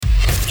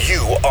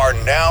You are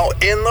now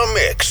in the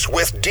mix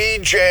with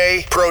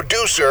DJ,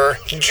 producer,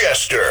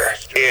 Jester.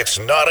 It's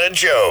not a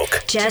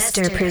joke.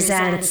 Jester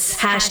presents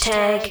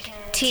hashtag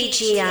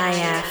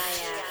TGIF.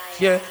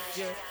 Yeah.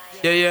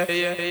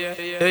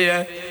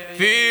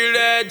 Feel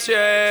that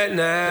shit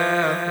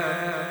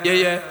now.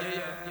 Yeah.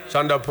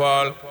 Shonda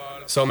Paul.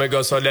 So me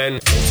go so then.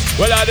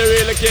 Well, I don't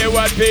really care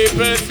what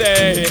people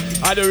say.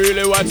 I don't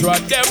really watch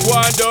what them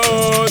want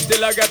do.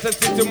 Still I got to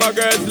stick to my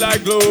girls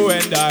like glue.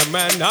 And I'm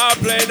not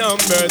play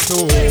number 2.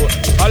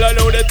 All I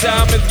know the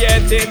time is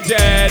getting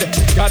dead.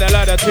 Got a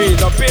lot of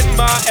trees up in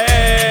my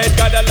head.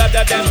 Got a lot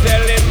of them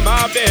telling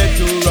my bed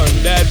to run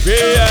that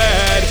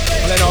bed.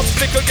 All I know,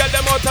 little girl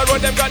them out the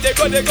road, them got the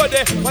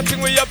goody. One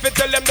thing we have to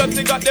tell them, don't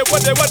they got the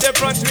what they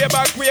front way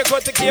back way,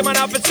 cut the came and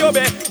have to show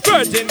me.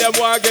 First in them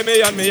want give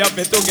me and me have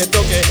to took it.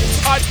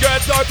 Hot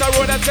girls out the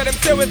road and say them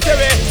silly.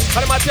 And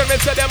them a tell me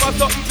say them a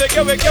something to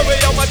give it.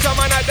 How much time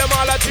and night them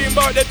all a dream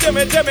about the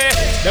Timmy.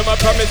 Them a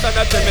promise and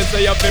a tell me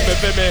say you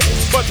feel me.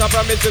 But a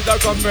promise is a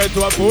compared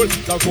to a fool.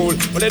 So cool,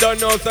 but they don't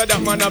know so that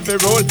man have to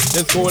roll.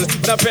 It's cool,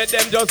 but I bet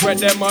them just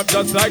wet them up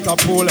just like a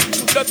pool.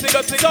 Dirty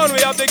gun,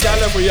 we have the gal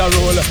and we a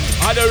roll.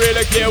 I don't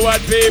really care what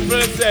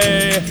people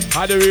say.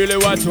 I don't really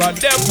watch what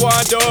them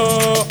want do.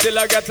 Still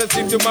I got to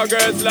stick to my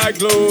girls like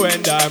glue.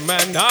 And I'm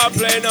not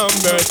play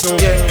number 2.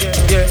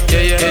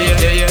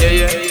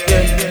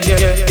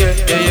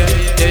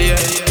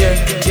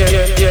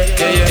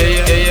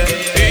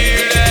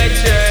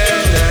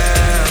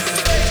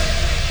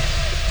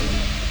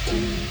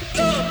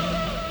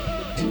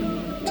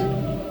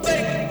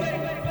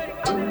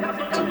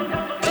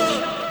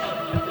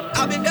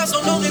 I've been down so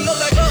long, they look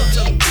like love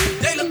to me.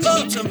 They look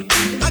up to me.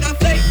 I got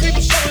fake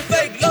people showing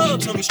fake love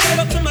to me. Straight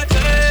up to my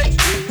face.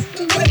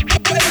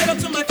 Straight up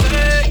to my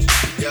face.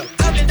 Yeah.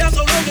 I've been down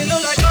so long, they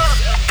look like love.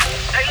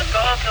 They look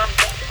up to me.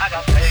 I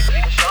got fake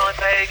people showing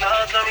fake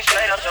love to me.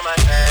 Straight up to my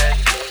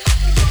face.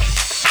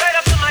 Straight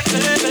up to my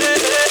face.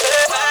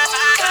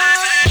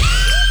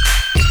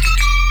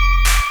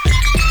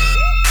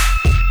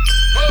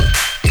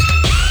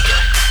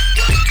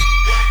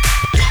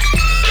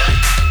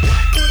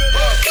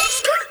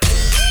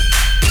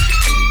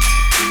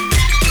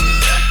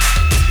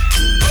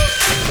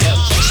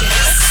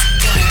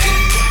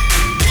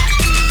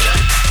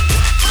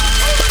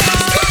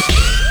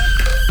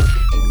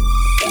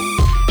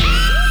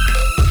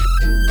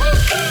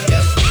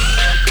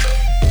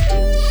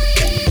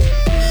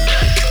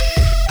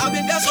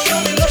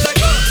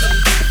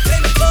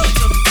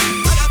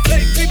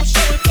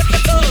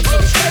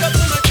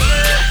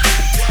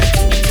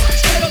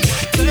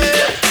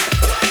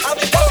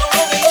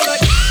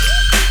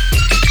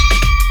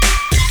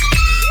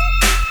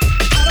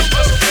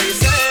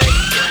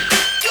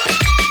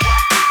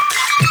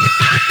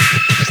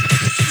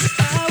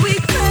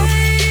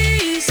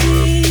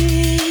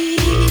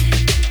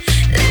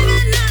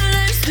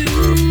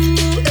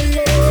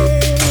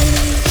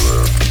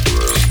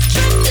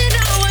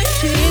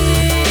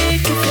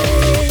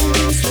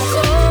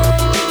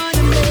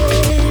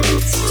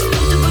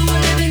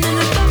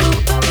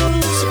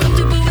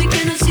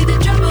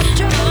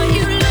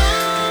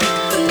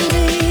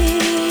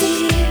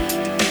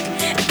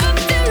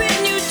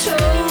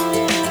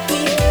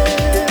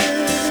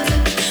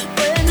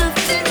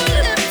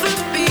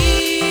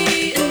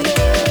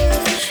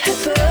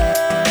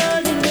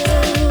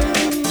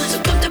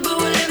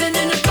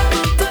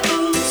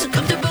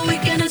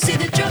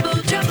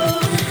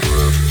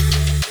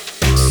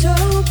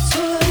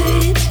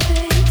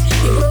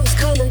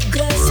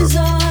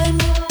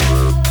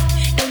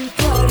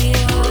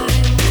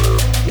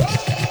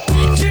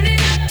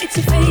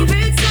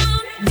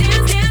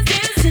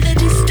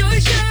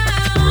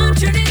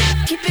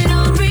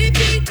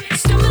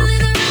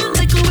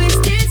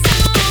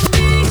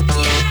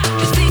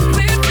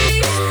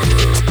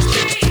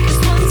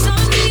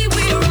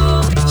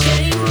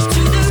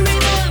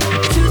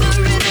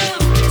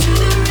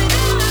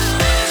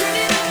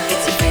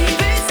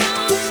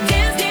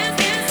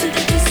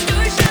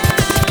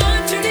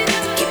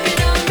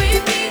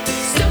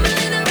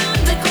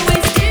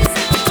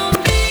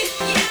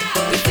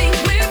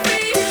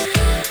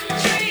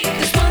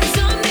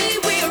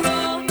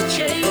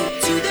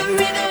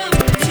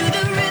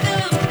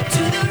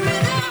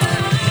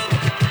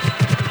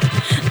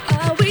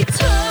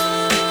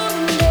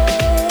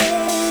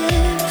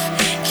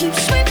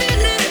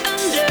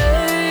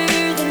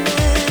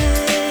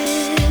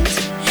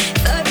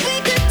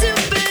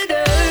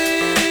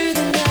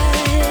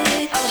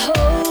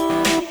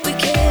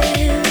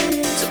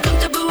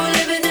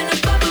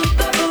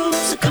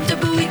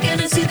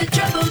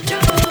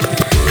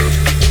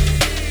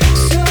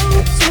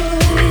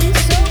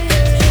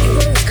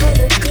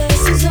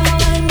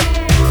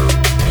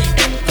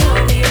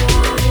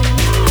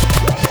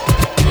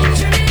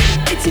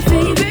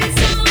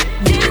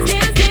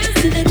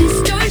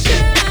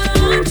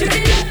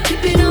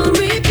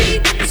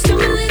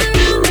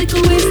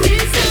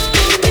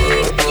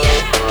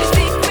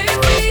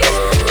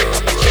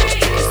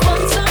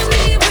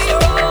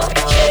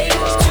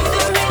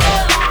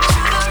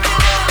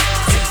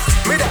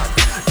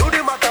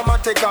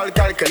 mathematical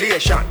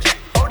calculation.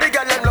 How the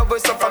girl them love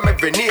with stuff from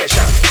every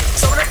nation.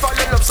 Some they fall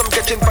in love, some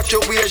catch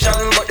infatuation,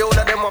 but the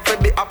older them want to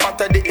be a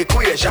part of the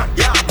equation.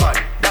 Yeah, man,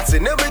 that's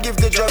it. Never give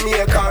the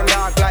Jamaican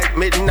dark like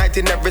midnight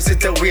in every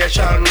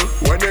situation.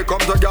 When it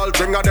comes to girl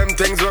thing of them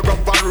things, we go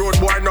on road,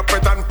 boy, no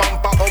pet and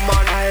pamper, oh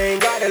man. I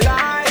ain't gotta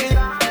lie.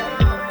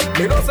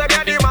 We don't say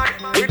me the man,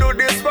 we do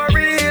this for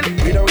real.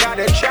 We don't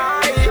gotta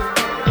try.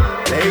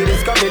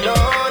 Ladies coming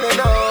on and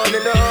on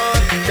and on.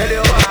 Tell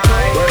you why.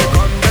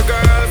 Welcome the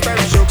girls, them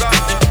sugar.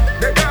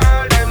 The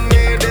girl them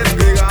need this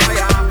big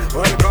eye.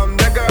 Welcome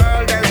the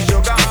girl, them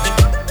sugar.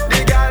 The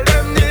girl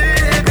them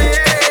need me.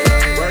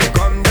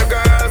 Welcome the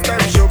girls,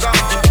 them sugar.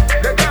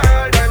 The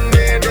girl them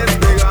need this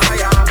big eye.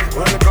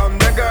 Welcome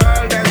the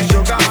girl, them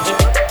sugar.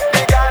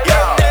 The girl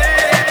them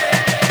need.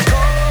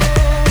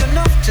 Cold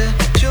enough to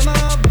chill my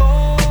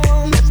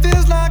bones. It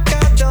feels like I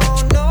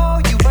don't know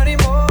you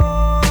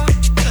anymore.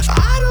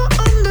 I don't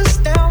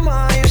understand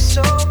why you're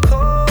so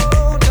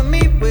cold to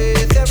me.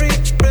 With every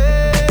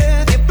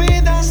breath you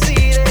breathe, I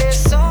see there's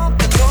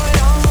something going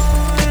on.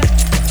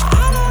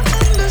 I don't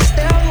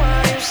understand why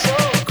you're so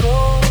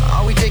cold.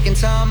 Are we taking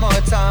time or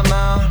time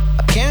out?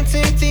 I can't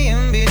take the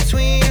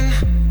in-between.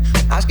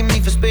 Asking me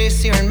for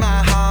space here in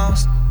my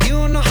house.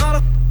 You know how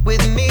to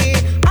with me.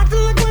 I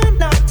feel like we're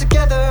not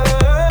together.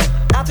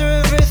 After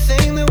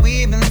everything that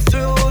we've been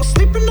through,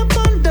 sleeping up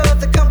under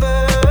the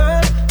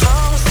covers.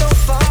 I'm so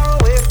far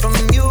away from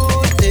you,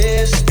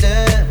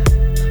 distant.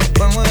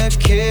 When we're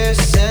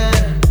kissing,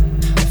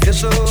 I feel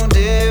so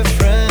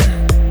different.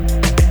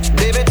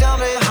 Baby, tell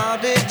me, how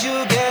did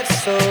you get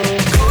so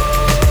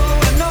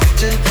cold enough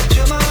to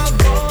chill my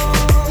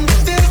bones?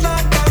 It feels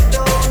like I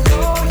don't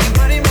know you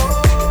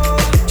anymore.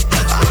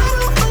 I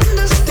don't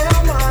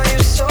understand why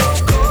you're so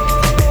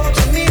cold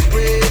to me.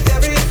 With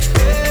every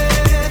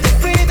breath you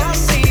breathe, I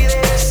see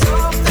there's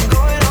something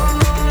going on.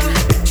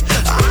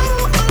 I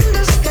don't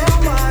understand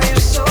why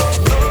you're so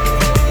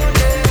cold,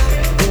 yeah.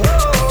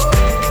 Whoa,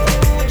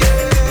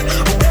 yeah.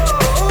 Whoa,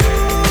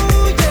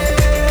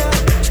 yeah.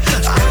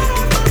 I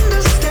don't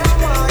understand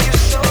why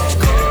you're so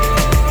cold,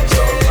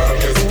 yeah.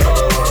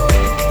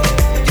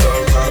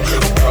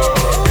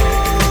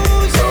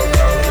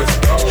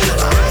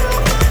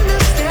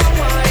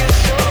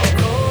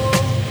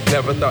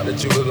 Never thought that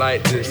you was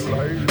like this. I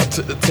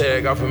took the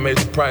tag off and made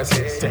the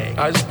prices.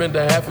 I just spent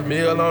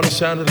 $500,000 on the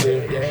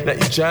chandelier. Now you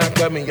tryna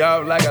cut me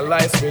off like a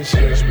light switch.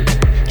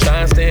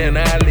 Tryna stay in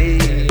alley,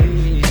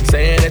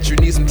 saying that you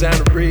need some time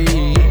to breathe.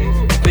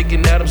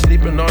 Thinking that I'm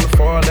sleeping on the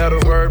 4-letter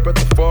word, but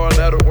the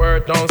 4-letter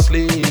word don't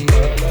sleep.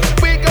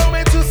 We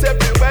going two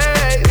separate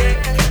ways.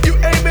 You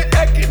ain't been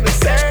acting the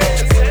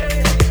same.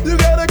 You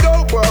gotta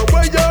go, bro.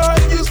 Where your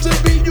heart used to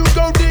be, you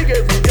go dig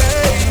every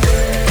day.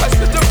 I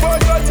spit the 4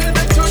 yards in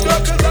the 2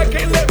 door, cause I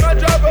can't let my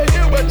driver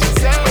hear what you're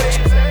saying.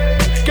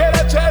 Can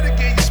I try to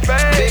get you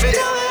spanked? Baby,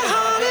 tell me,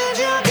 how did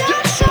you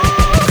get so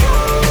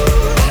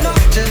cold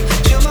enough to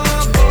chill my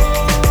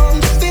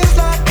bones? It feels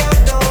like I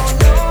don't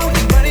know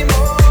you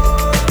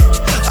anymore.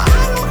 I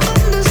don't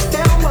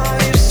understand why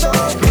you're so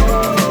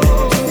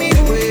cold to me.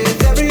 With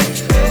every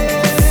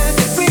breath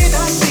you breathe,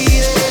 I see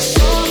there's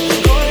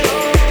something going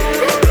on.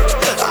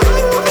 I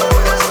don't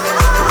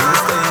understand.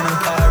 Staying in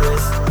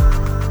Paris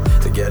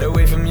to get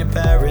away from your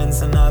parents,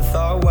 and I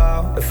thought,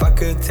 wow, if I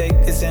could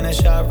take this in a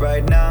shot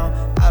right now,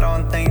 I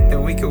don't think that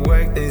we could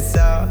work this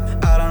out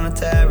on the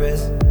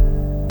terrace.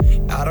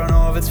 I don't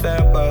know if it's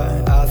fair,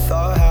 but I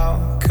thought,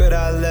 how could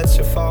I let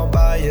you fall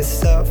by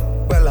yourself?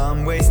 Well,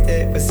 I'm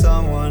wasted with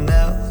someone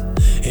else.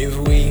 If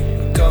we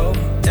go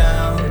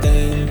down,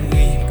 then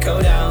we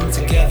go down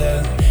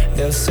together.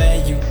 They'll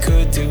say you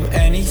could do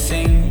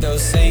anything. They'll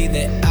say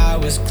that I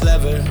was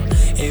clever.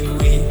 If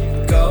we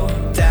go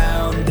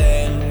down,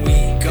 then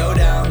we go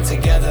down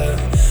together.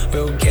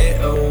 We'll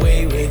get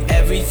away with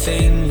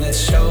everything. Let's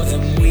show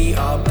them we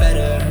are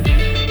better.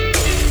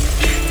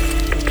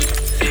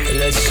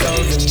 Let's show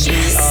them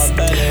we are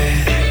better.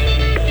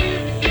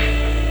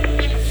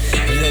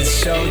 Let's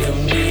show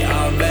them we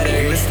are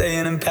better. We're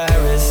staying in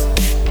Paris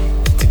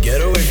to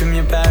get away from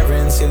your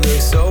parents. You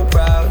look so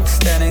proud,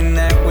 standing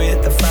there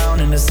with a frown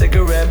and a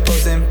cigarette,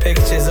 posting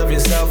pictures of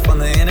yourself on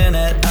the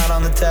internet, out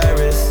on the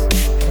terrace.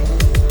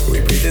 We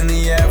breathe in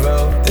the air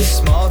of this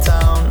small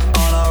town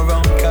on our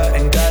own,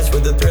 cutting glass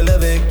with the thrill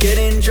of it,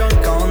 getting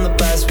drunk on the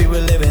past we were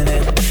living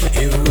in.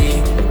 If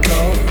we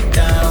go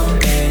down,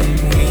 then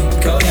we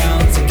go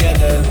down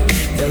together.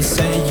 They'll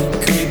say you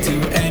could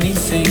do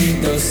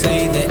anything. They'll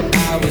say that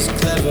I was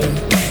clever.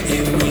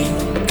 If we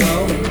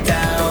go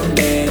down,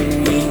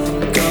 then we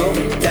go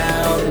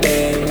down,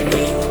 then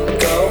we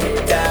go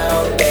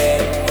down,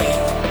 then we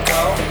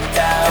go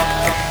down.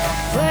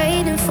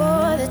 Waiting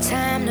for the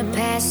time to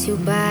pass you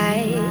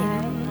by.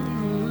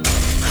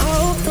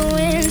 Hope the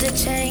winds of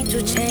change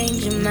will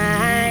change your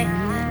mind.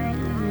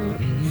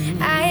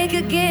 I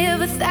could give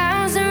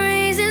 1,000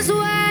 reasons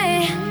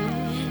why,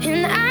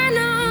 and I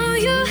know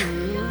you,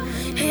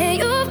 and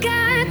you've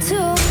got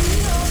to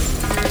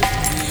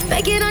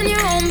make it on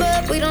your own.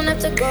 But we don't have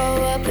to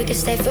grow up, we can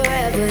stay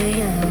forever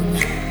young.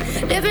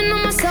 Living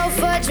on my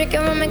sofa,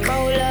 drinking rum and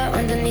cola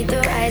underneath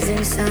the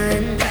rising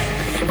sun.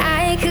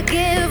 I could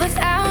give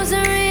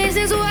 1,000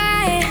 reasons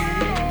why,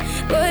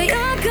 but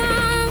you're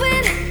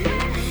going,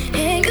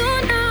 and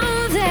you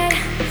know that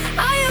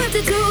all you have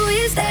to do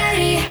is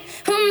stay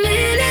a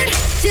minute.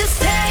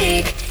 Just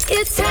take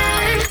your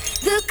time.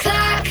 The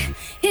clock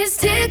is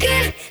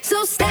ticking,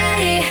 so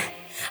stay.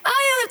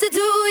 All you have to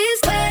do is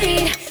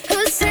wait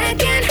a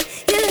second.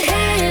 Your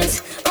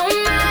hands on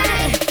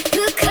mine.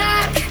 The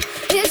clock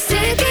is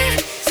ticking,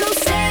 so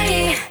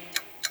stay.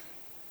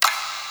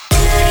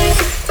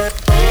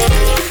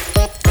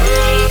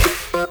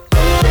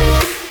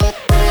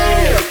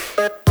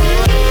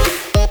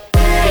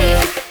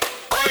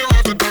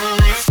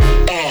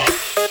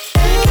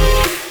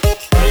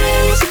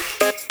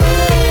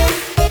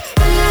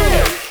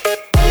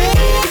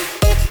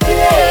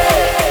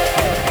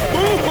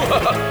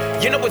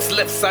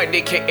 Left side,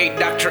 aka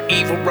Dr.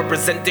 Evil,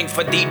 representing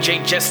for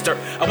DJ Jester.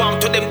 I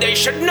want to them, they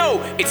should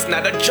know it's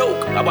not a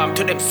joke. I want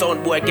to them,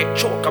 son boy get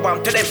choked. I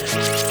want to them.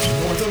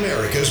 North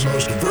America's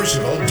most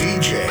versatile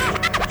DJ,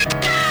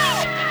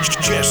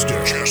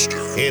 Jester.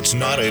 It's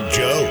not a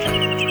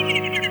joke.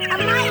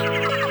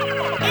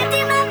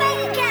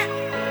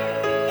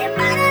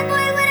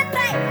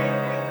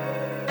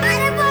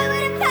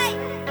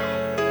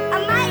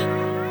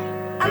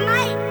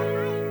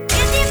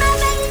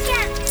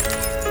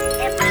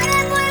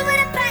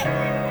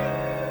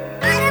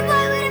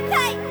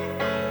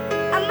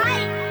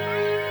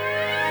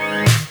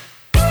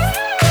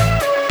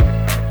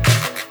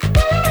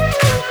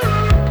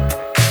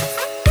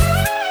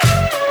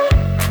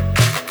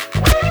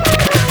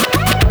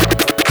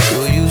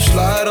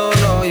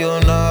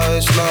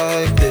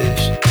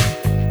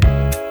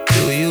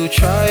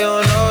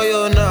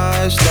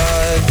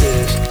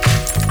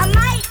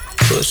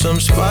 Some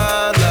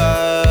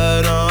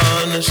spotlight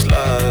on the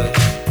slide.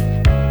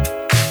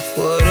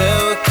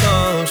 Whatever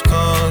comes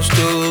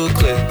too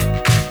clear.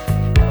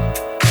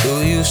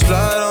 Do you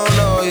slide on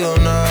all your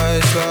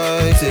nights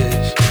like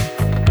this?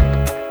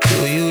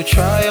 Do you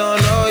try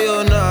on all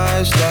your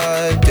nights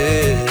like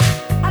this?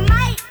 I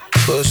might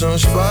put some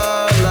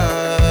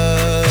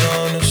spotlight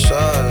on the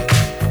side.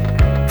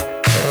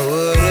 And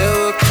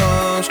whatever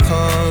comes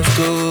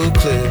too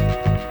clear.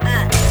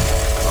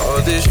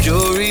 All this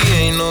jewelry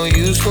ain't no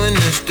use when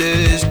it's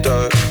this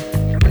dark.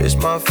 It's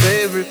my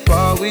favorite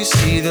part, we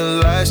see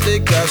the lights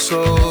that got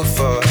so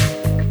far.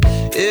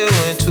 It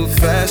went too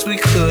fast, we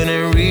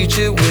couldn't reach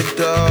it with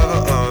the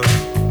arm.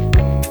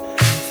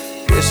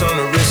 It's on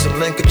the wrist, a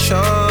link of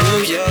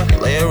charms, yeah.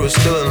 Laying was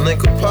still a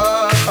link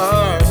apart.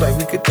 Like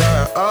we could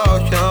die all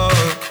young,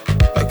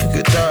 like we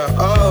could die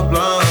all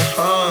blind.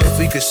 If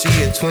we could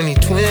see in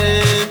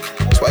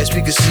 2020, twice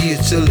we could see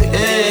it till the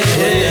end.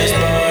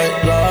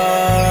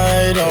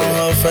 Spotlight on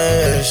her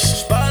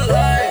face.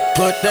 Spotlight.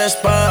 Put that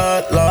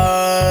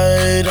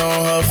spotlight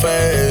on her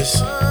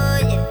face.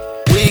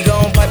 We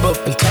gon' pipe up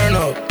and turn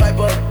up.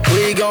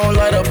 We gon'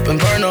 light up and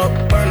burn up.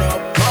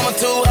 Mama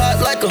too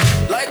hot like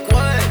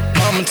what?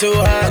 Mama too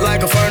hot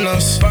like a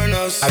furnace.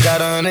 I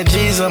got 100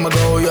 G's, I'ma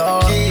go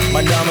yard.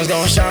 My diamonds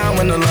gon' shine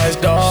when the lights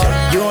dark.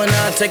 You and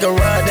I take a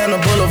ride down the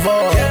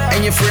boulevard,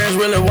 and your friends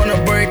really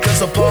wanna break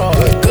us apart.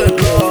 Good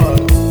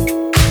Lord.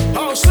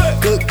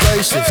 Good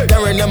gracious,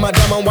 staring at my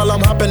diamond while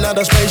I'm hopping out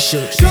of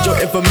spaceship. Need your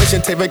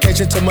information, take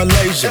vacation to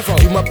Malaysia.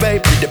 You my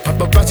baby, the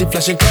paparazzi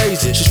flashing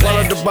crazy. She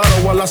swallowed the bottle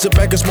while I sit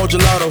back and smoke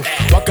gelato.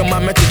 Walking my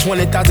mentor,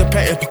 20,000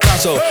 patent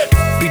Picasso.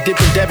 Be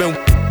dipping, dabbing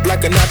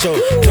like a nacho.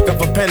 Took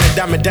up a pen and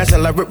diamond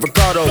dancing like Rick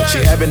Ricardo. She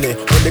having it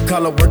with the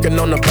color working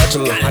on the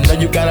bachelor. I know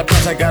you got a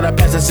pass, I got a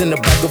pass that's in the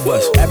back of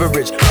us.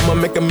 Average, I'ma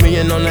make $1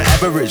 million on the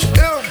average.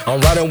 I'm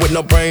riding with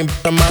no brain,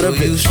 I'm out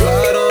of it. You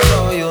slide on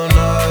all your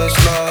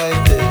nights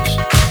like this.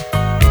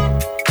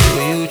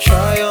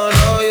 Try on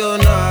all your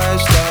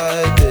nights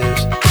like this.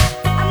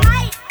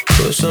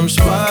 Put some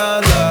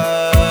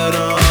spotlight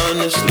on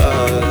the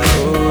slide.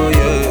 Oh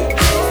yeah.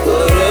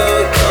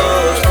 Whatever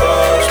comes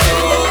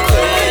too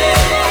clear.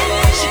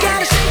 She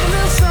gotta shake a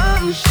little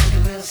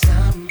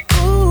something.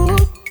 Ooh.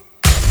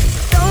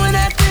 Throwing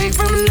that thing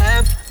from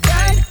left,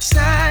 right,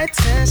 side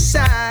to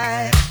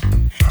side.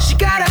 She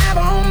gotta have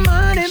her own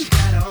money.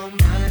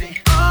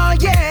 Oh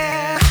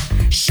yeah.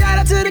 Shout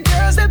out to the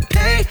girls that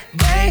pay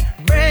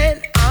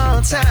rent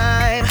on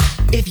time.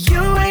 If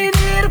you ain't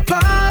here to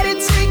party,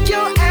 take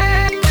your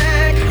ass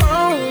back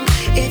home.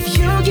 If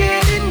you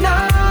getting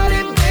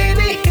naughty,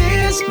 baby,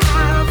 here's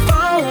my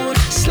phone.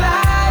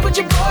 Slide with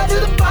your boy to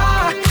the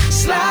bar.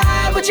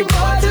 Slide with your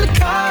boy to the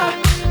car.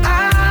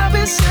 I've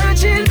been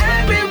searching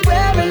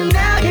everywhere and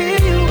now here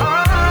you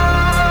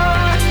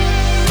are.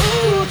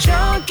 Ooh,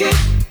 junkie.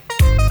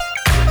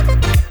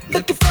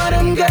 Looking for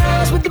them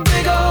girls with the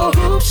big old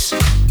hoops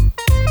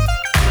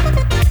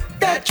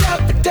that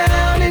drop it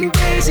down and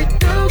raise it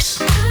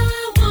deuce. I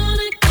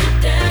wanna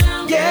get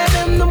down. Yeah,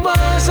 them the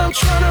ones I'm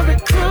tryna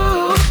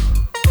recruit.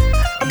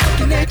 I'm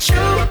looking at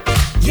you,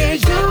 yeah,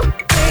 you,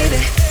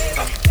 baby.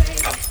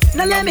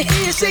 Now let me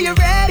hear you say you're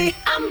ready.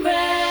 I'm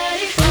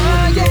ready.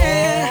 Oh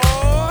yeah.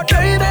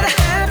 Girl, you better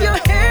have your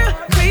hair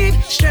weave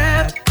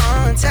strapped on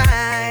on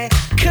tight.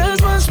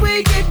 Cause once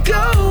we get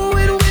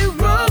going, we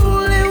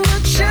rollin',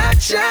 we'll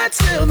cha-cha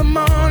till the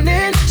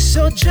morning.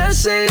 So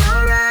just say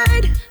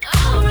alright.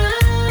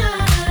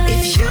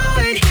 If you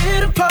ain't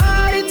here to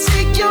party,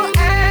 take your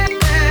ass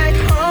back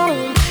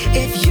home.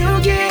 If you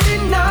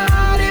getting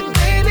naughty,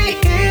 baby,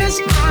 here's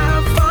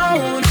my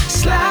phone.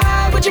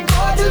 Slide with your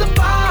boy to the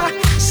bar,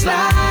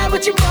 slide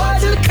with your boy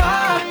to the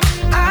car.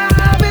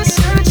 I've been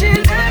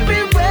searching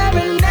everywhere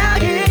and now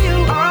here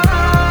you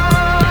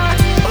are.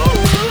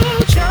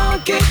 Ooh,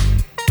 junkie,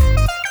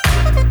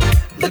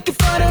 looking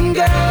for them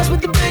girls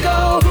with the big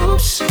old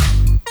hoops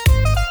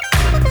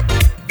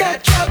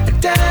that drop it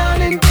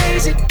down and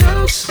Daisy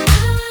Dukes. I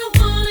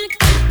wanna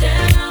get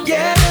down.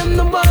 Yeah, them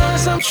the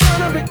ones I'm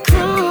tryna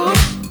recruit.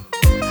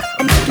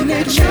 I'm looking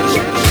at you.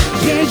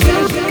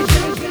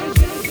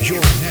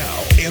 You're now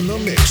in the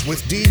mix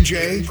with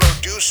DJ,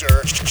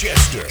 producer,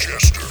 Jester.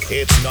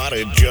 It's not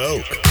a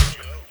joke.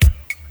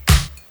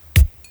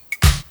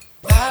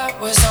 That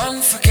was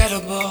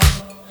unforgettable.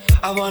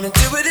 I wanna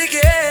do it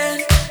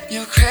again.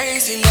 You're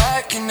crazy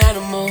like an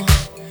animal,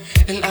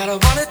 and I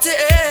don't want it to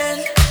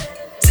end.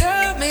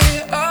 Tell me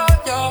all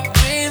your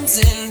dreams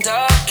and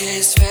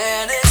darkest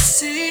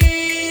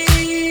fantasies.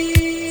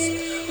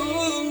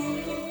 Ooh.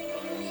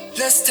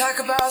 Let's talk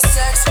about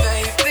sex,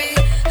 baby.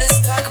 Let's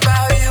talk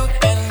about you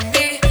and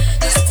me.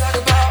 Let's talk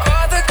about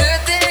all the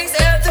good things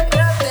and the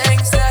bad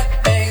things that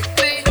may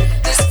be.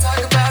 Let's talk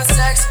about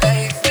sex,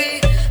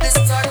 baby. Let's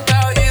talk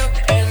about you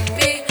and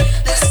me.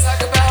 Let's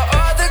talk about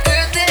all the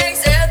good things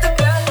and the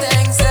bad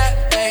things that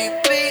may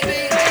be.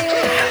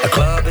 A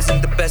club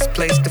isn't the best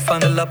place to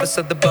find the lovers,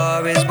 so the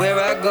bar is where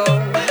I go.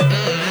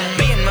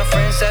 Me and my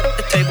friends sat at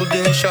the table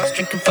doing shots,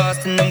 drinking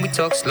fast, and then we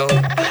talk slow.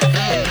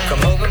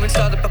 Come over and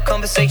start up a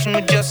conversation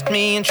with just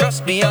me, and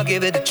trust me, I'll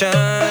give it a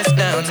chance.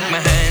 Now take my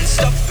hand,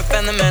 stop it,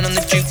 and the man on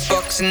the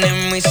jukebox, and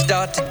then we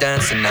start to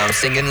dance. And now I'm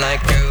singing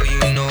like, girl, you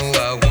know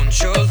I want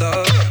your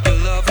love. Your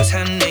love was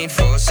handmade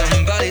for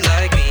somebody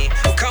like me.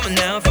 Well, come on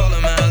now,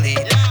 follow my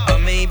lead. I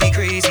may be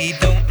crazy,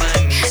 don't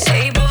mind me.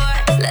 Hey boy,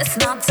 let's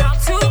not talk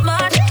too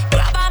much.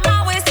 Grab on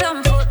my waist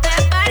and put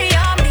that body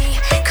on me.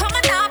 Come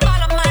on now,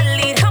 follow my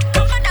lead. Come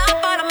on now,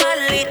 follow my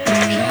lead.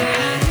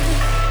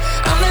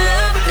 I'm in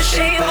love with the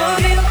shape of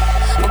you.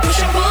 We'll push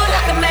and pull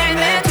like a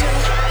magnet do.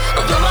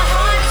 Although my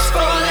heart is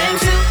falling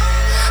too.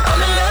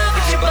 I'm in love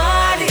with your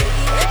body.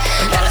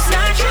 And last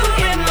night you were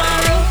in my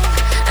room,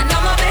 and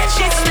now my bed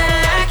sheets smell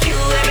like you.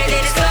 Every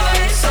day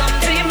discovering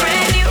something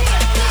brand new.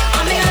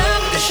 I'm in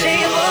love with the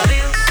shape of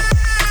you.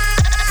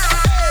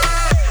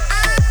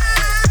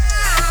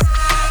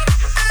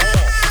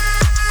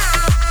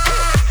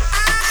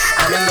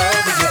 I'm in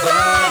love with your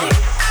body.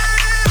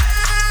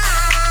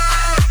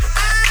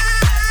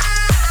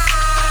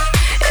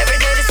 Every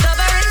day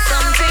discovering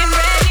something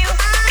brand new.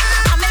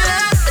 I'm in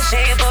love with the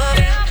shape of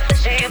you, the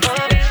shape of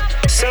you,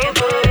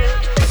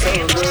 So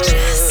good,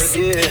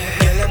 yeah.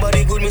 Girl, your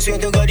body good, me swear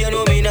to God, you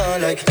know me now.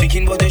 Like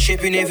thinking about the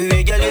shape in every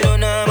way, girl, you know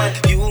normal.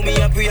 You, me,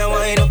 a pray and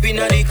wind up in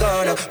the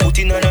corner. Put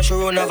in on a show,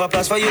 run have a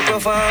place for you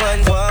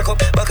performance. Walk up,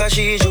 back a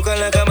she, juke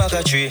like a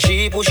maca tree.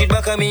 She push it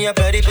back at me,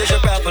 apply the pressure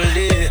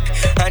properly.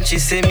 And she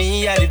say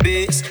me at the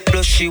base.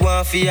 Plus she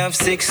want to have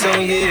sex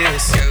on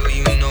yes. Girl,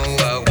 you know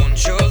I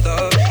want your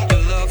love.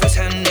 Your love was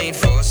handmade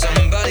for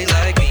somebody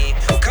like me.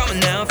 Well, come on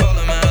now,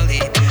 follow my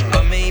lead.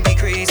 I may be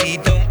crazy,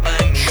 don't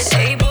mind me.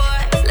 Hey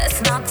boy,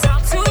 let's not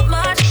talk too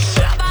much.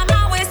 Grab on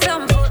my waist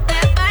and put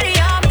that body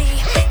on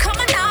me. Come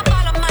on now,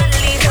 follow my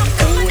lead. Come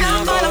on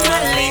now, follow my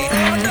lead.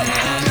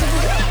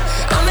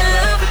 I'm in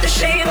love with the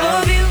shape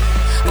of you.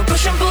 We'll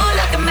push and pull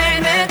like a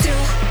magnet do.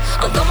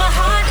 Although my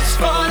heart is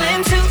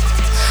falling too.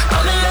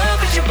 I'm in love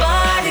with your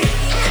body.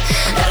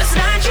 Last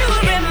night you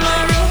were in my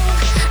room,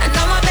 and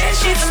now my bed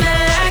sheets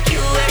smell like you.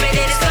 Every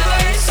day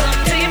discovering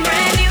something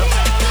brand new.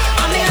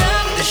 I'm in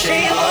love with the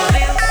shape of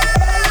you.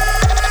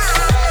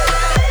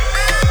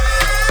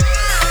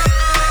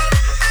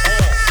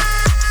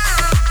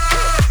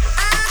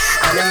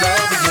 I'm in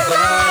love with your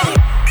body.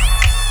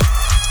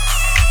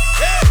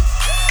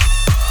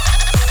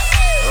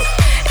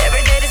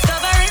 Every day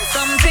discovering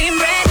something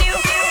brand new.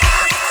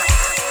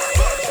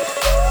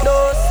 No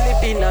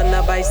sleeping on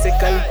a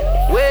bicycle.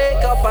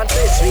 Wake up and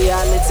face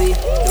reality.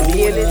 Don't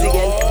be a lazy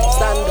girl,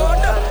 stand up.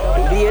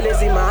 Don't be a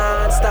lazy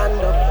man,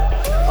 stand up.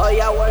 Oh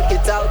yeah, work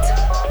it out.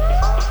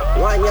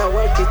 When you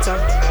work it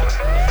out,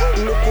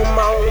 look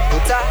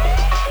put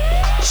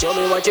out. Show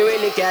me what you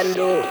really can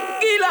do.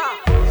 Gila.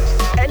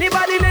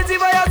 Anybody lazy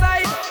for your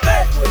side?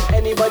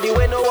 Anybody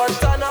when no one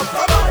turn up?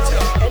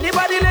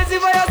 Anybody lazy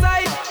for your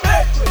side?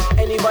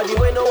 Anybody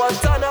when no one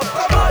turn up?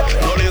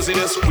 No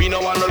laziness, we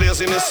no want no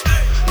laziness.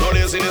 No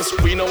laziness,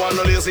 we no want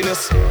no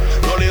laziness.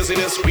 No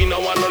laziness, we no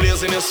want no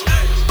laziness.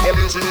 No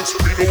laziness,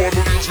 we no want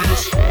no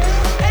laziness.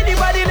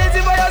 Anybody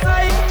lazy for your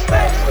side?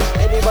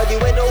 Anybody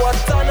when no one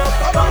turn up?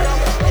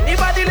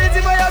 Anybody lazy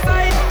for your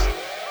side?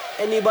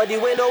 Anybody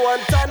when no one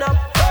turn up?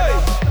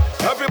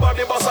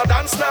 Everybody bust a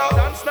dance now.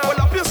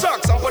 Pull up your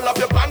socks and pull up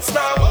your pants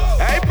now.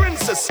 Hey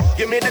princess,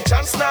 give me the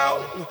chance now.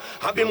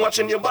 I've been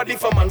watching your body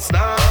for months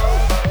now.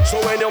 So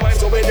when you whine,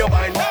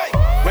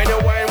 when you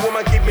whine,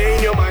 woman, keep me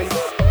in your mind.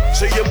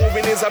 So your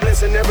moving is a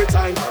blessing every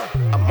time.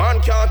 A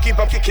man can't keep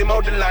up, kick him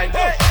out the line.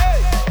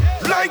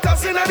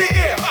 Lighters in the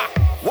air.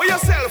 With your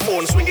cell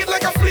phone, swing it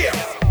like a flare.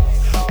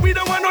 We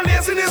don't want no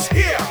laziness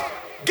here.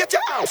 Get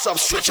your house up,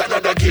 switch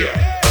another gear.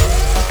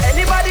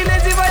 Anybody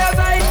lazy by your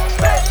side?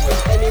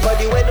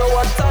 Anybody when no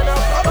one turn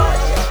up?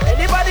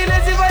 Anybody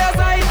lazy by your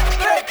side?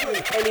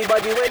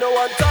 Anybody when no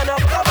one turn up?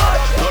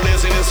 No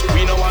laziness,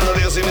 we no want no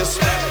laziness.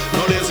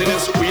 No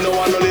laziness, we no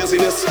want no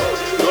laziness.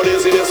 No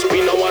laziness,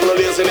 we no want no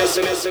laziness.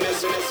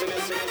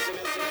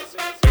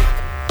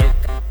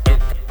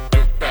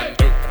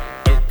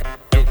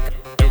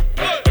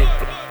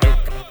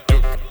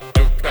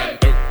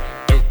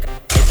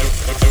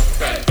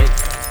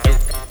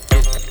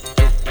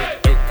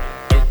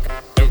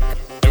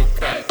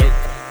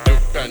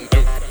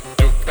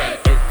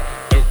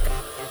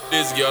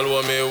 This girl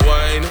want me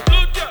wine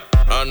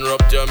and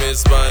rupture me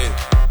spine.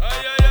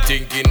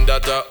 Thinking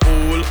that a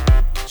fool,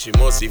 she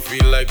must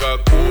feel like a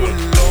cool.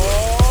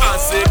 I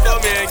say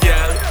come here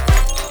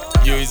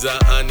girl, you is an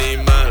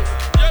animal.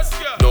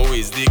 No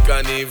is the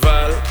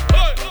carnival.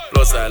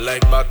 Plus I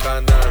like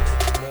bacchanal.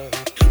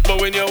 But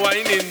when you're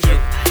whining,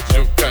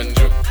 juke and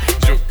juke,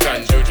 juke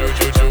and juke,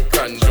 juke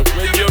and juke.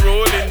 When you're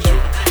rolling,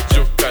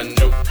 juke and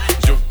juke,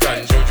 juke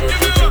and juke,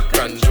 juke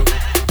and juke,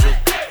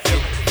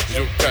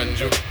 juke and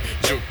juke.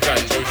 Juke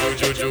and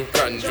juke, juke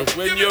and juke.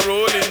 When you're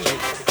rolling,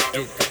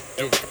 juke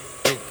and juke.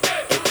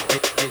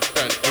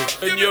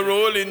 When you're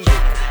rolling,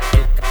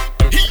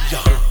 juke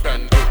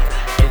and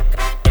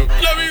juke.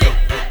 Let me go.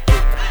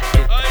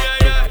 Juke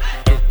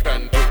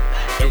and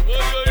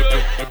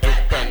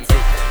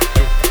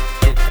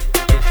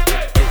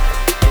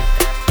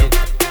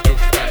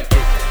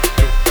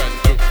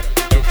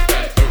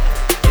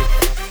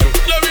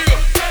let me go.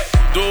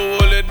 Don't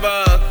hold it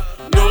back.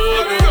 No,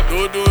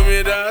 don't do me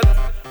that.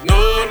 No,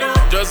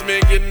 just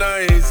make it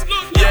nice.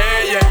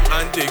 Yeah,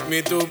 and take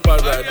me to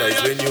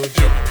paradise when you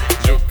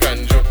juke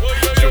and juke,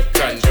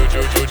 juke and juke,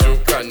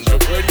 juke and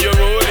juke. When you're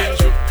rolling,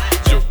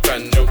 juke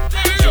and juke,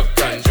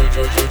 juke and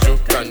juke,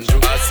 juke and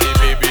juke. I say,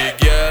 baby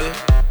girl,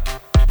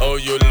 oh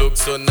you look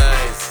so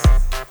nice.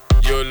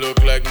 You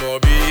look like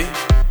Moby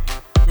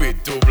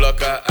with 2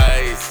 blocker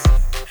eyes.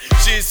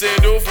 She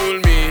said, don't fool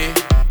me,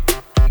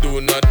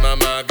 do not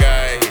mama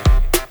guy.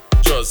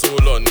 Just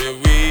hold on me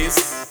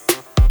waist.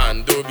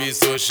 And don't be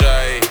so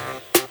shy.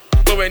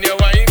 But when you're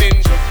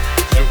whining,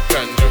 juke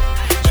and juke,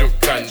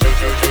 juke and juke,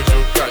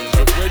 juke and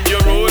juke. When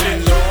you're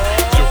rolling,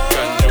 juke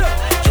and juke,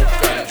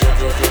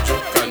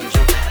 juke and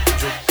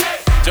juke.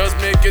 Just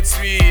make it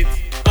sweet.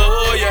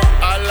 Oh yeah,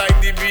 I like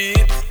the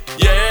beat.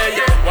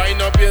 Yeah,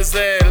 wind up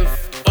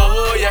yourself.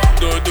 Oh yeah,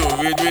 don't do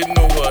it with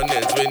no one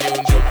else. When you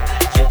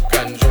juke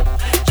and juke,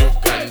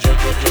 juke and juke,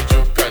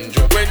 juke and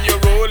juke. When you're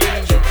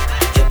rolling,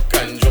 juke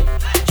and juke,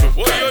 juke.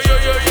 Oh yo.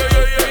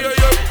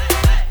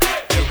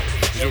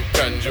 Juke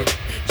and juke,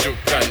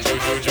 juke and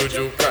juke,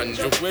 juke and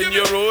juke. When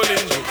you're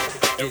rolling,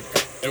 juke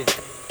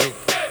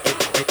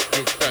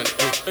and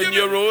juke. When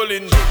you're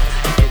rolling,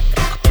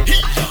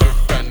 juke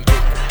and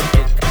juke.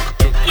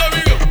 Let me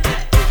go.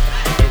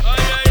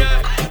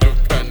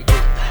 Juke and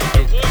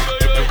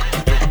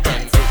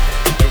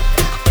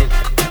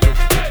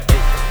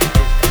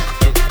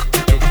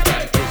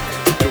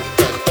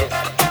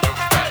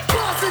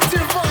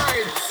Positive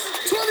vibes.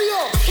 Turn it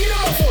up. Get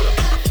them a full.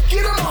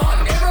 Get them on.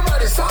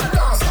 Everybody start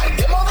dance like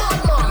them a bad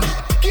man.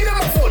 Get them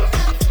a full.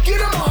 Get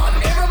them on.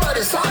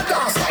 Everybody start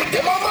dance like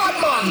them a bad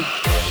man.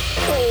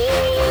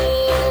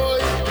 Oh,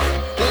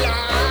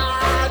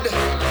 lad.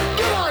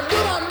 Get on,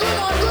 get on, get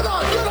on, get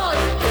on, get on.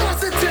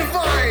 Positive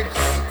vibes.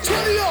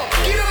 Turn it up.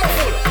 Get them a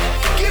full.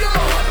 Get them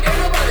on.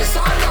 Everybody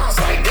start dance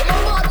like them a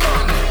bad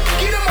man.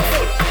 Get them a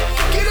full.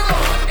 Get them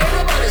on.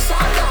 Everybody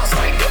start dance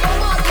like them a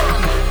bad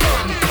man.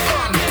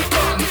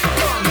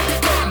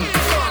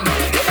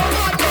 Them a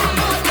bad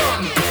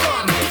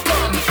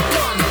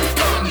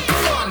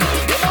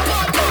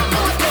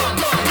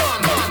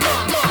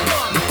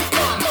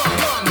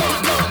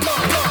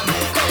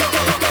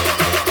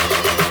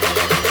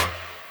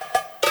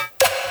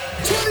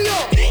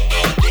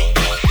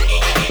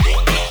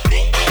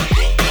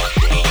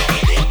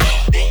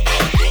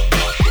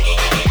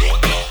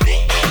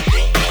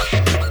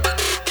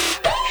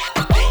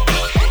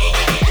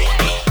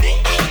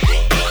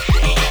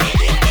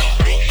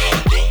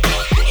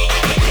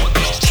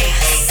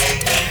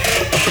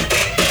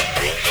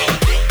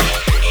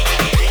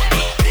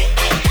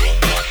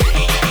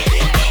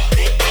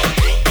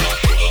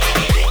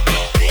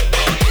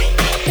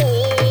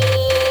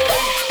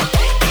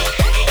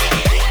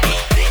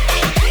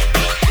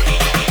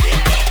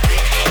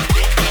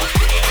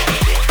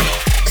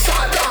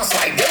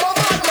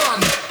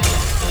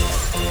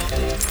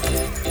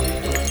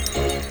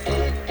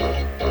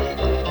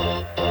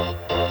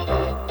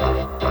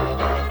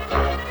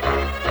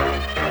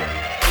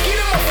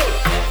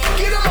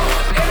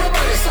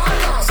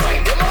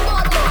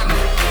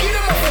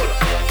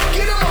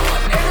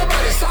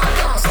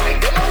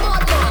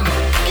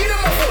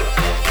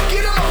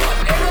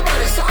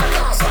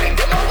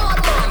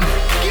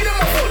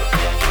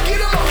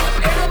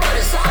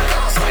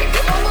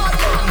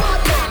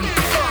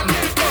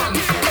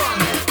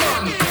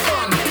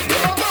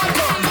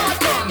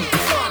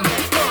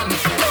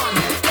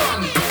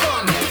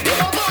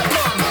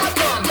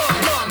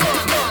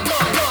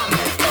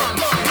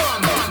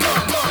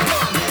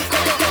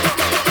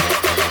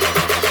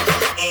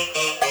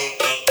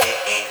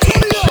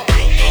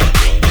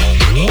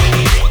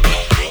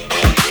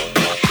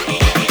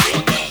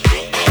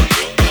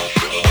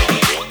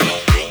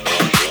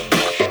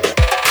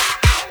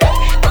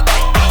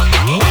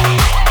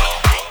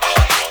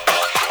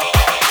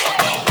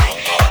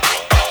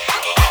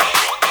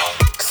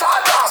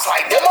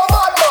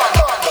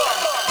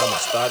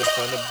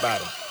from the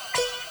bottom.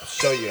 I'll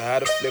show you how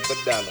to flip a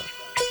dollar.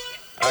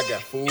 I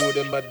got food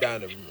in my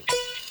dining room.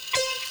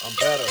 I'm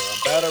better.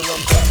 Another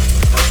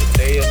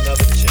day,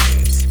 another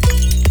chance.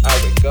 I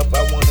wake up,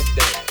 I wanna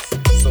dance.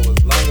 So as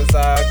long as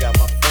I got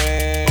my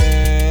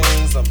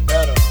friends, I'm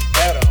better.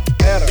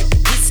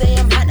 He say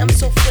I'm hot, I'm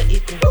so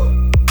critical.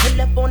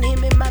 Pull up on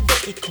him in my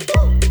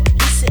vehicle.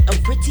 He said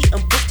I'm pretty.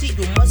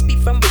 You must be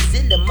from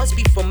Brazil, must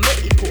be from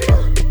Mexico.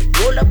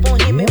 Roll up on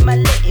him in my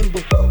Latin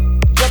book.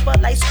 Jump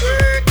out like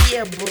skirt,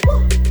 yeah, bro.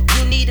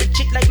 You need a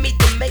chick like me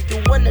to make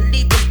you wanna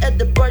leave him at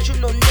the bars, you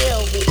know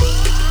nail it.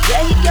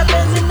 Yeah, he got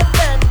bands in the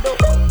bando.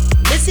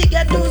 Missy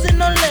got dudes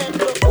in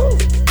Orlando.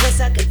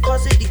 Plus I can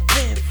cause it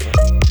depend for.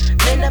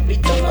 Man, I be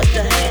doing what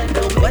the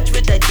handle. Watch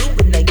what I do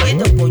when I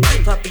get up on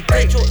you. Copy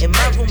petrol in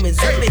my room and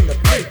zoom in the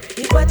plate.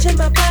 He watching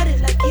my body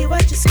like he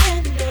watching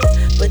Scandal.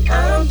 But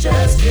I'm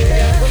just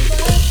here.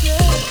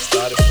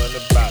 Started from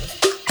the bottom.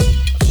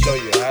 I'll show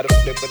you how to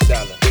flip a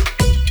dollar.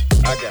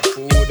 I got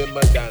food in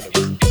my dining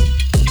room.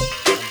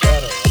 I'm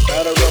better.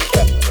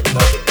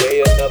 Another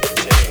day, another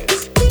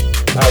chance.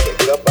 I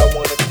wake up, I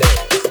wanna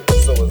dance.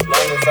 So as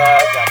long as I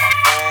got my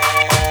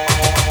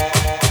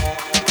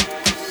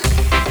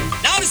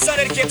now this is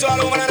dedicated to all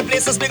women and the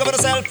place to speak up for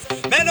yourself.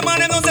 Men the man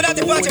them know say that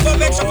the party for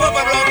Ketchup up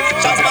and rock.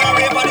 Shots man and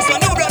rape on this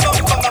one. New brand up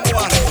become number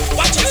one.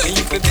 Watch it.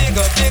 You fi big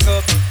up.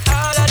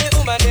 All of the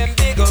woman them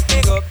big up.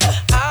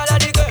 All of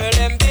the girl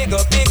them big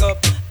up.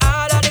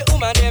 All of the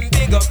woman them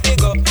big up.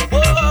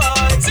 Whoa,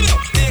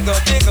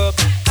 big up.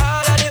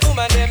 All of the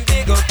woman them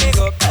big up.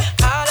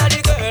 All of the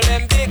girl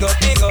them big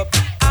up.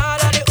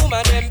 All of the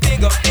woman them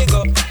big up.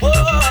 Whoa,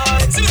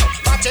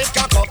 Patrick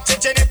cock up,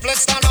 titty nipple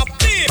stand up.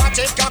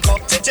 Patrick cock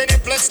up, titty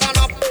nipple stand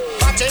up.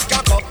 Patrick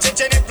cock up,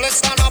 titty nipple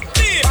stand up.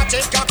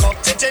 Patrick cock up,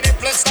 titty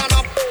nipple stand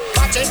up.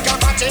 Patrick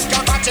cock.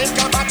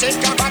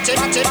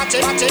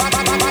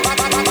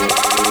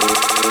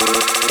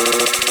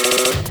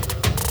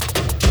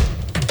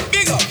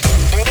 Big up.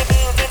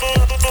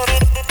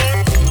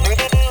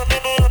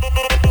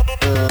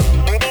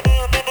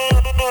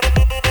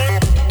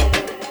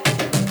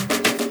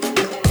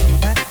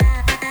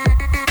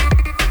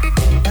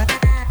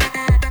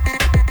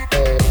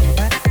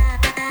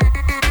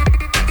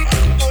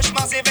 Push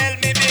massive, help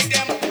me big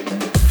them.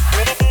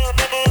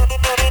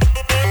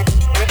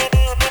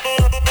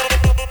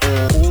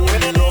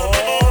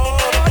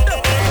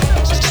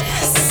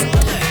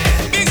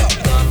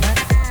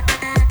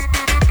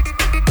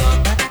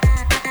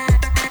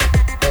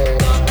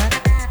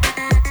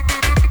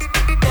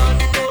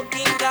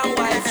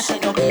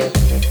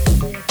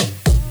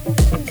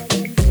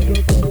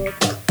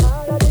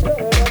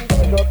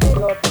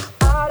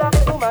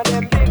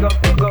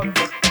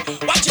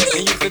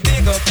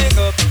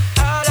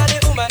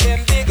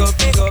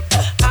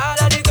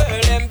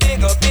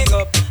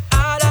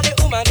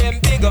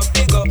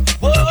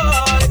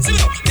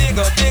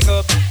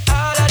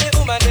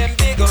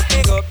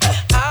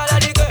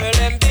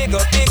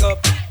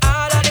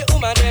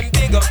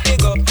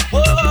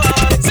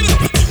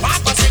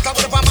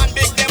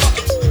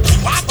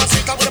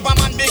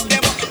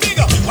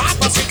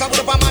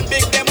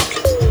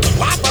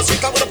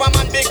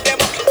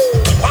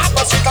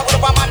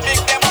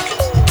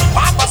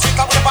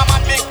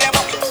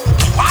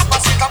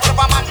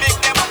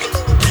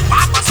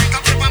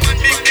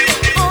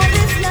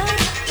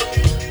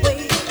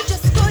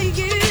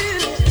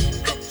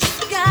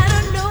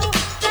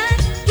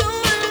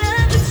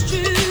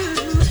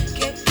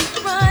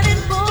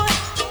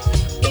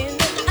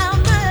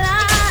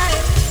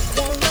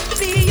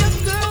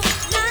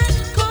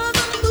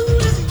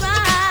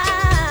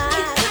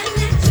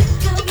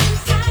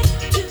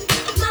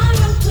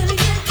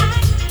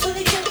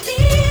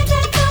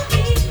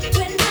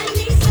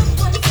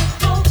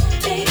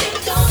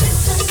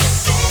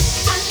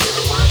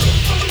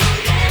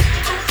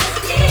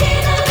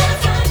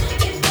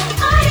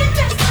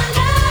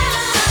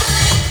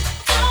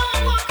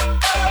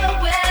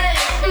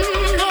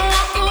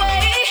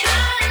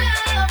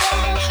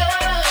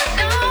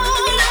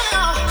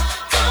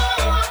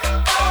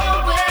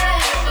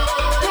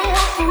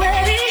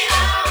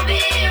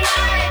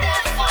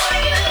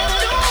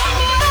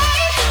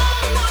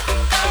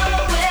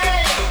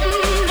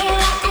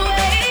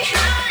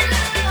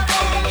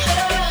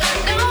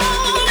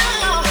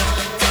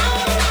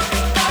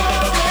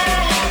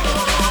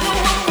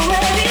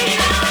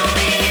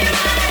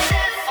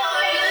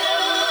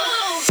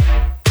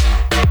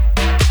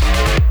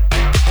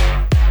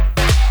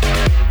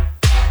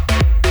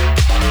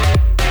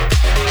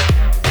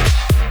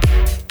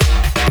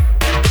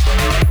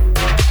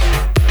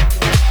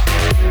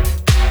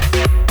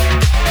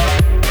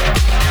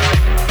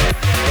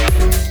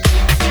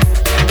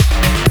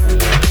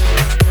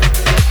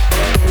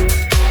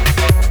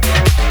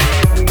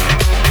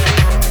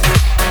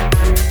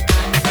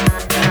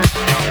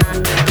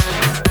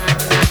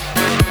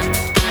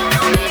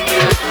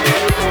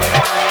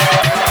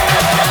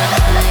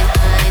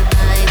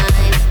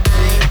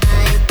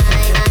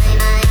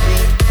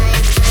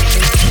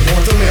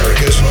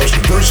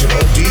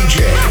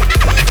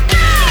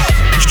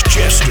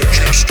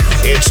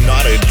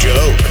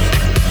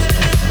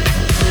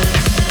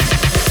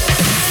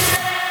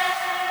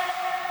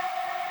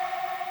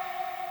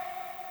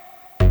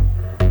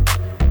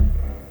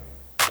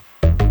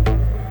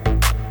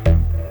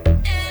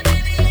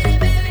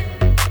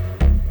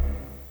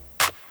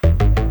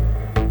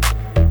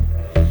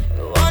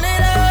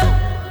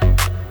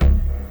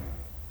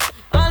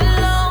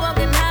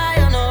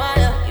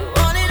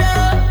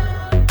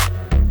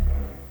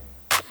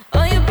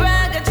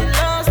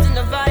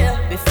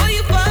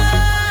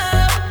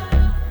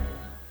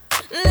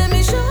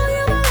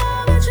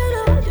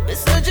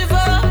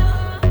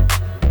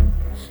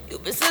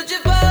 you've been searching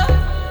for.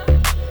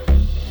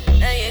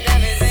 Now you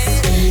got me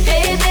saying,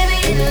 hey baby,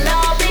 it'll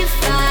all be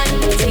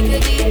fine. Take a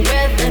deep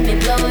breath, let me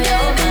blow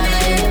your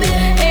mind.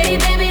 Hey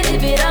baby,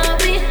 leave it all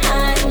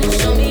behind.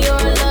 Show me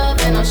your love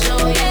and I'll show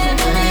you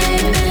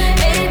mine.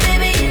 Hey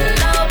baby,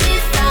 it'll all be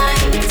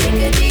fine.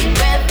 Take a deep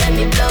breath, let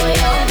me blow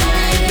your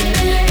mind.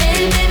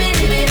 Hey baby,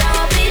 leave it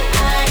all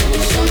behind.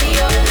 Show me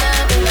your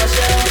love and I'll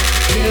show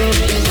you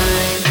mine.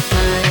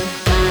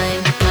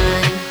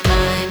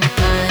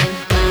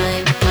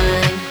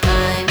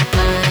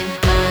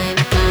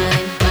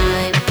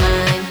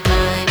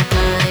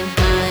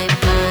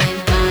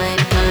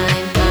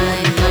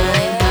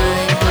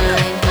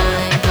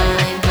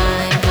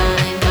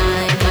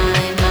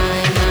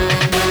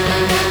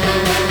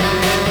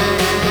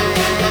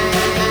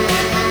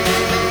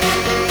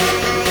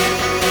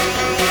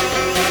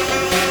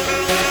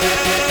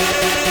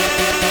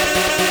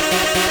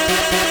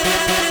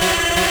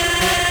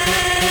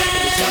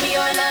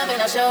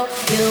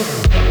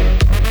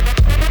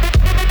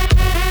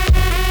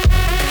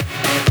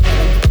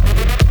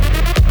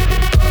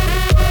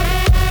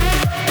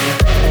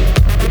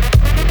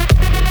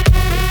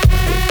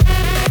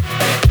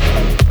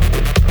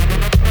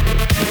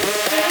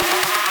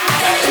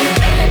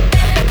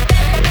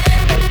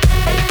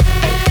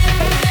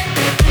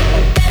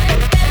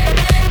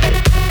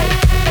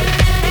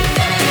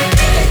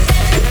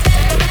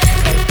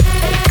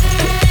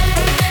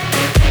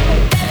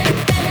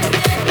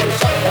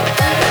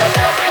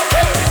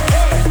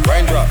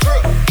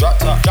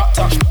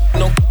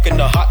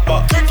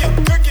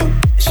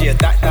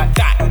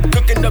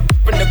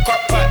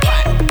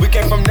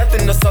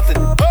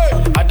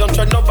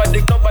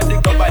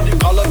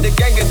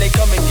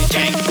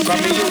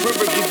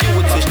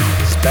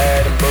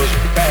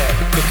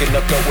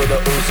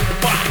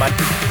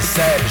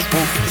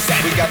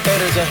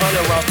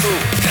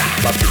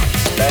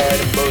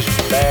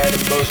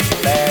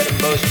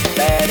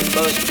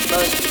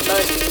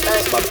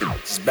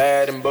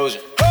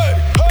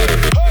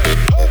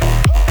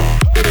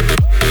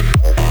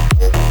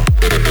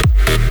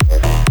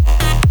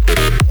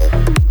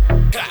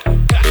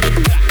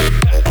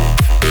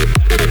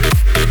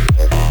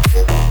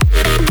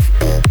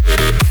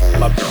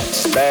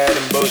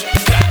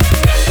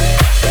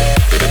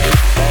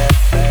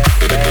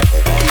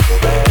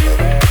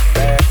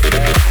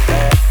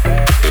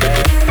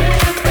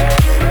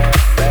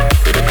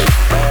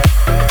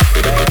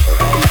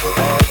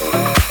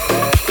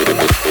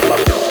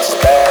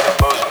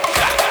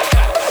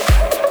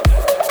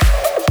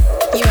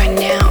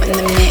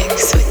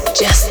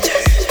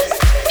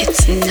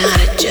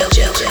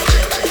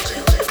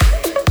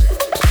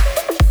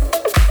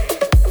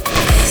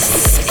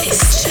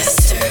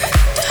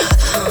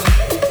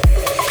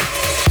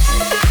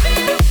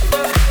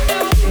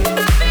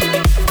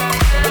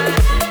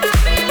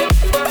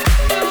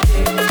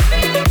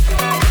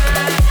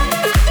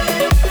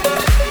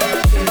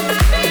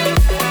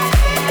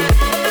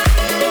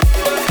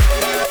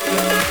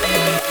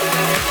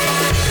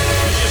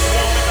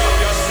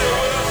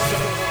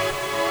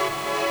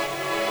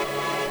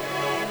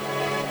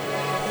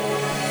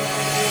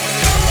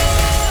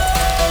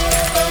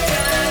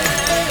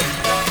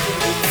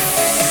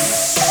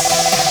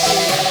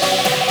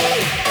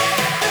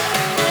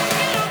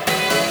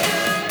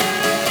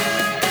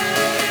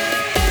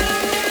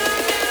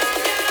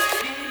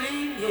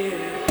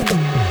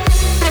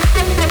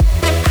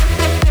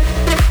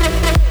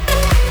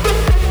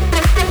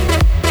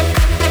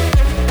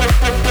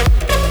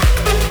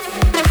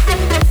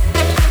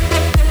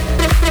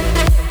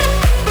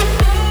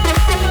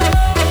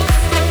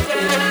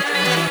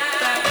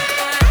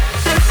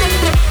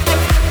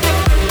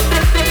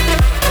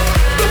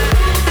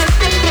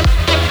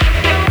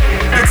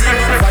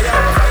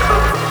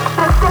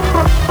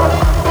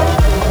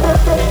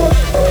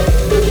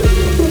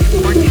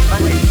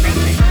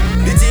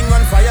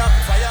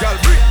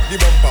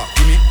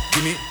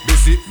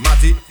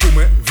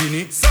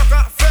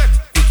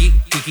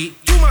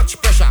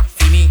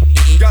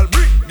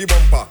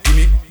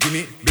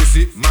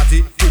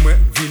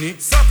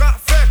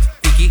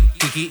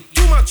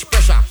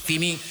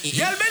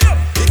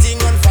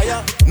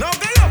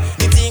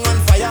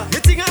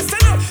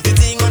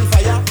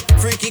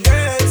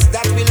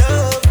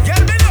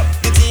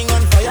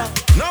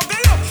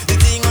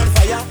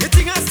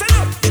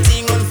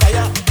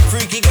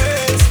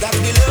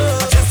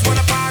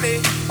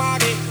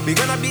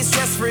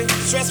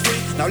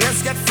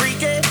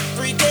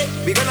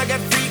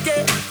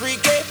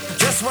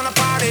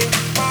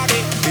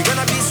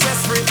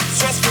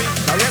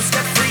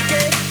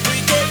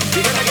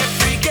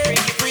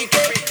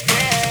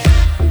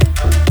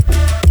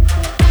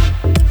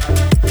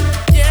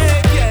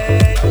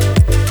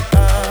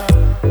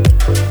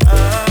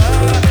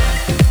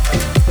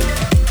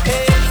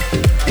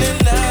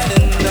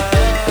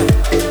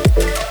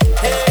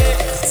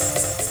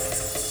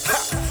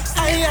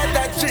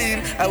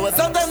 I was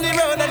out on the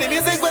road and the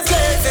music was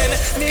blazing.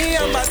 Me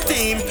and my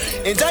team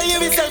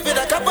enjoying yourself with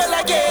a couple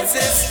of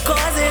cases.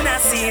 Causing a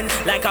scene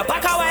like a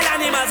pack of wild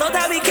animals out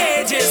of the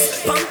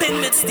cages.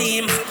 Pumping with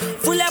steam,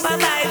 full of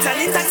lights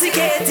and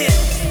intoxicated.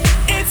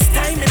 It's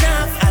time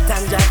enough, I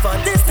thank God for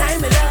this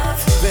time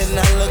enough. When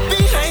I look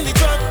behind the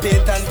truck,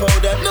 paint and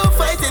powder, no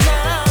fighting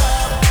up.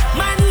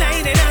 Man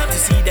lining up to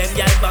see them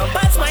young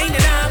bumpers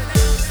winding up.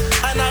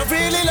 And I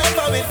really love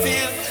how it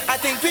feels.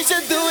 I think we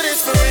should do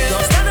this for real.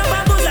 Don't stand up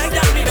and move like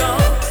that, we know.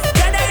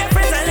 Gather your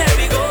friends and let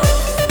me go.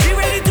 Be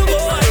ready to go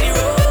on the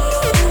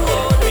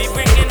road. We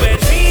bringing wet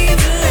dreams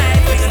to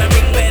life. We gonna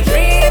bring wet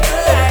dreams to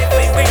life.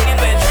 We bringing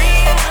wet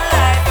dreams to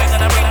life. We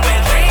gonna bring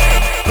wet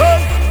dreams.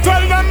 Hey,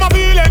 tell them I'm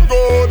feeling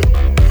good,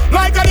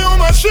 like a new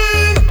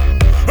machine,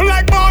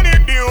 like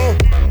morning dew,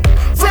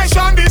 fresh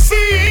on the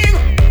scene.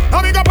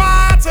 I make a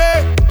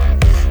party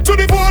to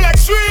the full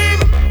extreme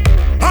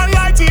and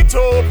light it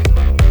up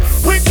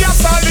with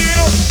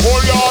gasoline. Oh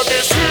Lord,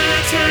 the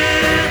city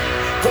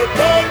could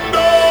burn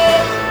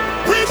down.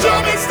 We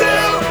jamming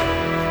still,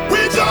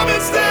 we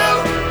jamming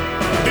still.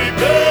 The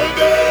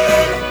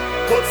building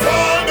could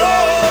fall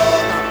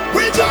down.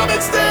 We jamming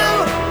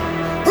still,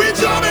 we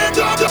jamming,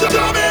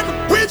 jamming.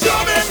 We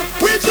jamming,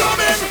 we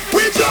jamming,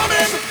 we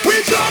jamming,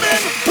 we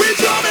jamming, we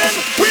jamming,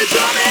 we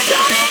jamming,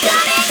 jamming.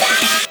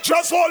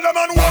 Just hold them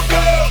and walk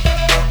there.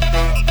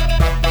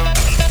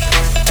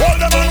 Hold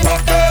them and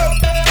walk there.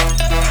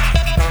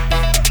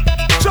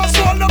 Just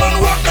hold them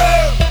and walk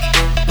there.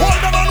 Hold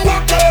them and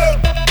walk there.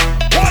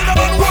 Hold them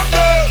and walk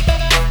there.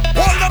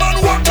 Hold them and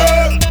walk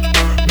there.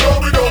 No,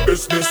 we no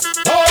business.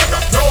 Oh,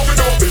 no, we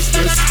no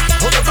business.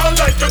 Who get on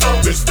like you no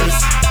business?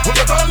 Who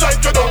get on like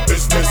you no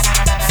business?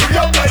 Free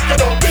up like you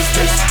no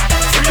business.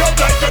 Free up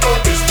like you no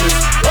business.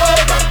 Oh,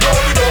 no,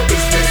 we no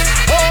business.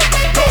 Oh,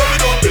 no, we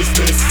no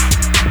business.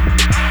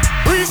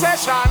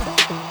 Recession.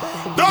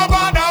 Don't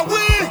bother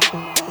we.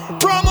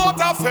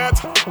 Promote a fete.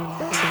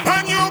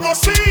 And you go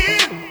see.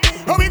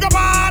 And we go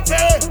party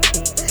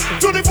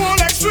to the full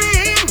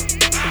extreme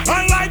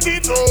and light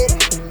it up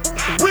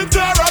with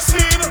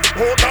kerosene.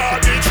 Oh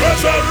God, the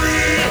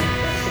treasury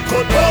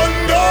could burn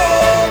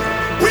down.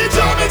 We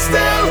jamming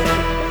still,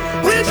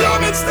 we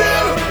jamming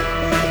still.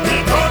 The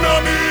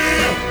economy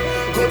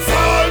could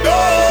fall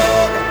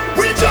down.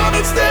 We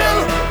jamming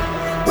still,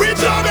 we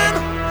jamming,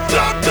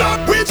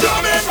 jam, we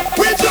jamming,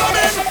 we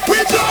jamming,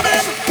 we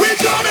jamming, we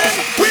jamming,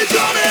 we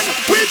jamming,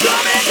 we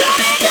jamming,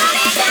 jamming.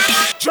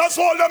 Just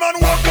hold them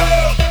and walk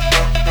there.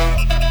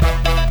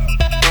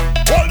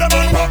 Hold them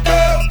and walk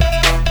there.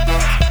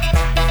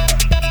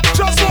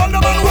 Just hold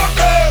them and walk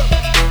there.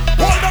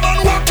 Hold them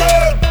and walk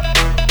there.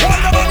 Hold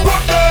them and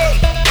walk there.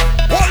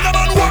 Hold them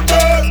and walk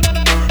there.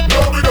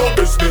 No, we no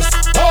business.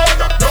 Oh,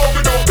 no,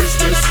 we no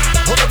business.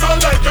 Who get on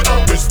like you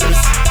no business?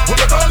 Who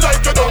get on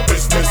like you no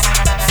business?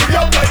 Free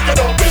up like you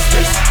no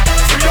business.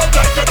 Free up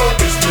like you no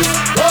business.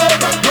 Oh,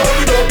 no,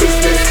 we no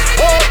business.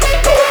 Oh,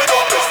 no, we no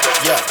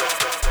business. Yeah.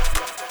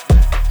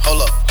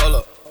 Hold up.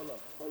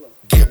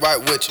 Get right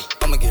with you.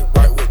 I'ma get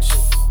right with you.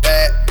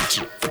 Bad,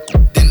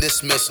 then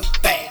dismiss 'em.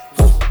 Bad.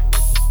 Woo.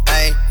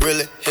 I ain't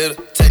really here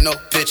to take no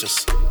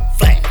pictures.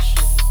 Flash.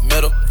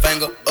 Middle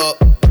finger up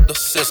the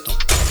system.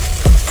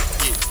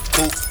 Yeah.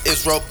 Coop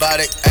is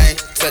robotic, I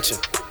ain't touching.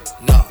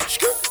 Nah.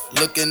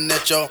 Looking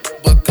at your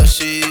because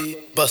she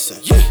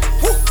bustin'. Yeah.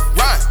 Woo.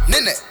 Riding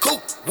in that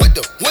coupe with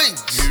the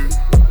wings. Yeah.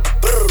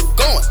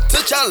 Going to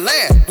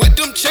Thailand with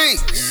them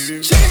chains.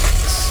 Yeah.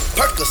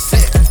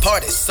 Percocet,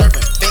 party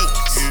serving fiends.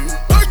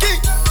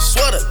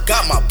 Sweater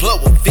got my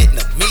blood with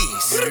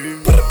Vietnamese.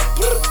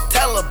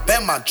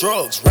 Taliban my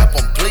drugs, rap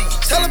on please.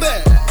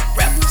 Taliban,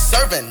 rap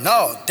serving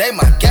all day,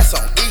 my gas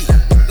on E.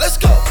 Let's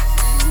go.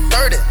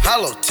 30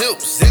 hollow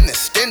tips in the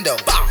stendo.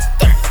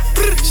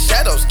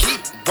 Shadows keep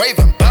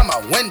raving by my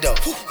window.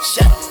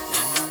 Shadow.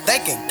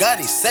 Thanking God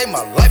he saved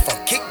my life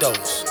on kick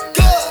those.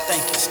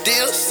 Thank you.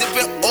 Still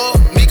sipping oil,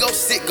 Migos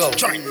sit go.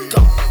 Drink.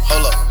 Go.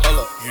 Hold up.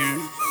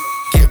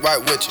 Get right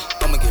with you.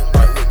 I'ma get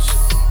right with you.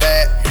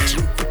 Bad,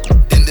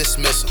 then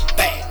dismiss 'em.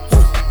 Bad.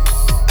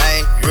 I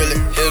ain't really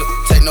here to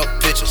take no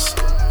pictures.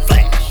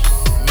 Flash.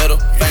 Middle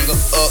finger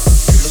up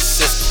the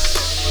system.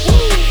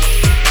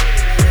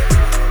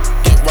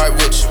 Get right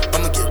with you.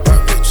 I'ma get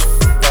right with you.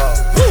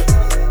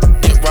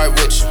 Get right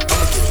with you.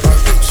 I'ma get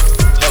right with you.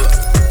 Hold up.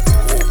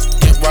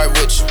 Get right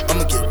with you.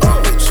 I'ma get right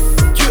with you.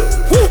 Get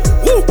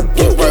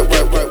right.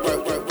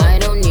 I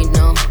don't need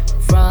no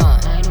fraud.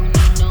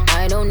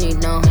 I don't need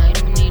no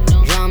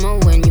drama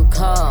when you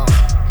call.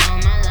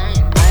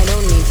 I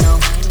don't need no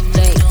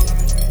fake.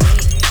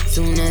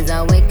 Soon as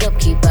I wake up,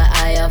 keep an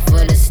eye out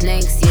for the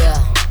snakes, yeah.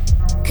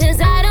 'Cause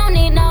I don't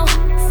need no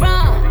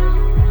fraud.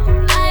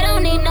 I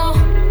don't need no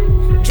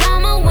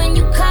drama when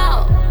you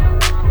call.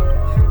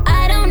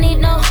 I don't need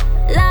no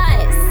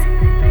lies.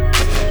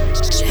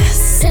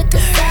 Just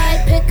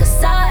pick a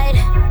side.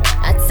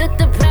 I took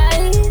the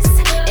prize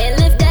and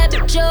lift that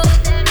bitch up.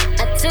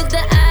 I took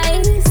the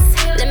ice.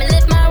 Let me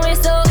lift my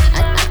wrist up.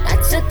 I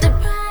took the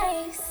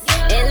prize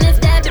and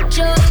lift that bitch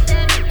up.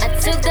 I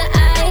took the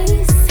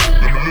ice.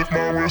 Let me lift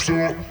my wrist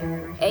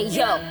Hey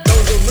yo, throw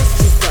the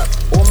wrists up,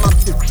 all my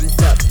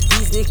bitches up.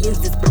 These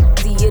niggas is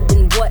prettier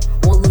than what?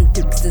 All them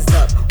dicks is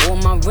up. All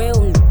my real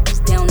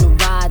niggas down the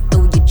ride,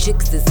 throw your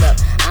chicks is up.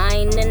 I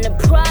ain't in the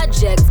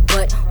projects,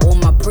 but all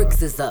my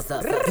bricks is up.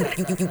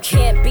 You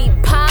can't be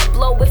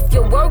Pablo if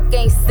your work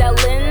ain't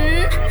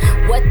selling.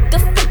 What the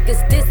fuck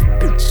is this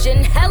bitch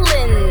in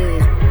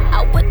Helen?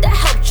 I would've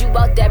helped you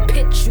out that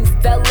pit you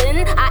fell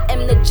in. I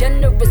am the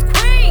generous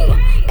queen.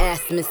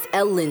 Ask Miss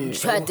Ellen.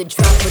 Tried to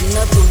drop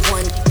another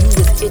one, you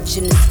was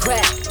itching to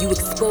scrap. You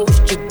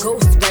exposed your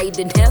ghost right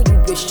and now you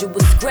wish you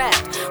was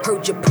scrapped.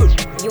 Heard you put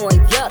you on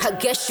yuck, I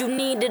guess you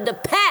needed a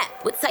pat.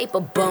 What type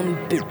of bum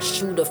bitch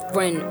shoot a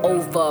friend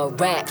over a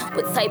rack?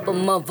 What type of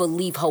mother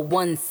leave her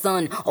one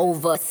son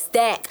over a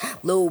stack?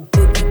 Little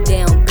boogie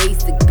down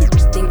basic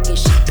bitch thinking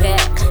she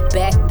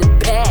back to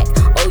back.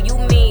 Oh you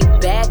mean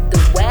back to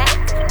whack?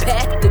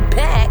 Back to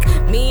back,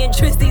 me and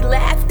Trizzy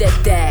laughed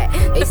at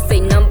that. They say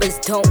numbers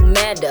don't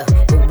matter,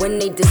 but when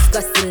they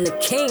discussing the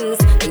Kings,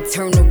 they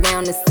turn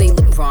around and say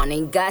LeBron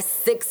ain't got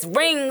 6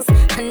 rings.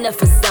 I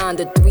never signed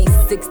a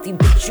 360,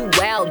 but you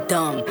wild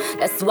dumb.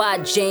 That's why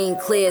Jane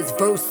Claire's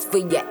verse for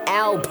your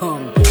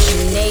album.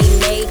 Nay,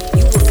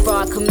 you were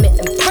fraud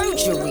committing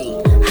perjury.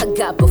 I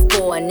got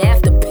before and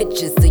after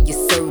pictures of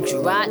your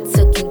surgery. I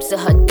took you to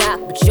her doc,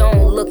 but you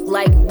don't look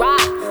like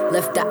rock.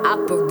 Left the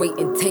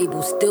operating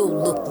table, still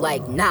look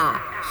like nah.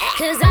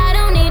 Cause I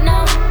don't need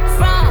no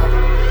fraud.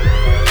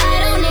 I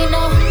don't need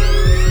no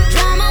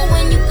drama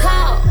when you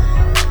call.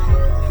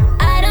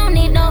 I don't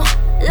need no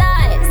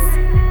lies.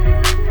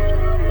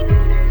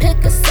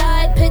 Pick a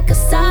side, pick a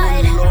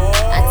side.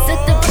 I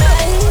took the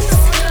price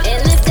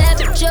and lift that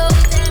bitch up.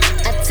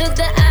 I took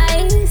the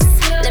ice,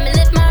 let me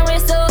lift my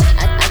wrist up.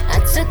 I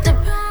took the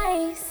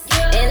price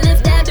and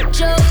lift that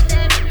bitch up.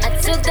 I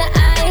took the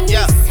ice,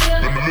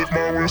 let me lift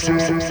my wrist up.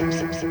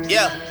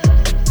 Yeah,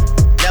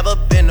 never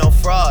been no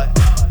fraud.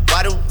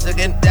 Why do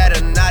again that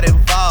are not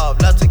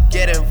involved? Love to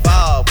get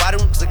involved. Why do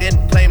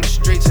again play in the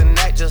streets and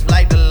act just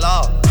like the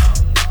law?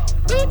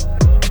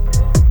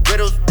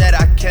 Riddles that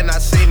I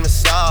cannot seem to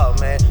solve,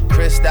 man.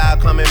 Chris Style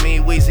coming, me,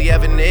 Weezy,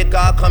 Evan, Nick,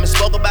 all coming.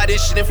 Spoke about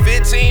this shit in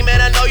 15, man.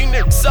 I know you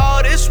never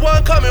saw this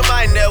one coming.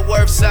 My net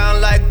worth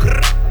sound like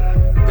grrr.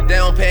 But they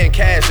don't pay in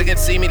cash. They can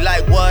see me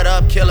like, what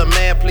up, killer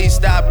man? Please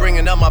stop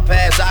bringing up my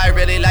past. I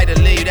really like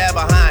to leave that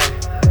behind.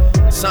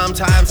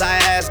 Sometimes I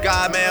ask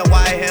God, man,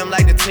 why him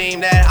like the team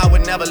that I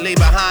would never leave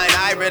behind?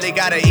 I really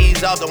gotta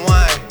ease off the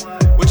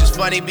wine. Which is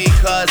funny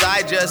because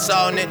I just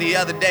saw Nick the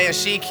other day and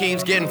she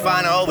keeps getting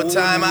finer over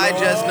time. I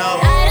just know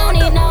I don't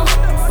need no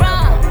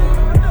fraud.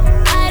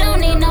 I don't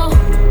need no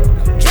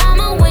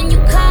drama when you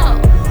call.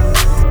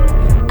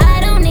 I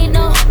don't need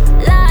no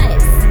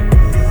lies.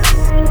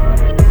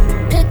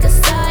 Pick a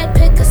side,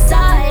 pick a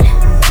side.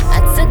 I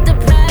took the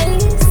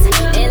price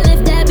and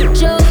lift that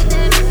bitch up.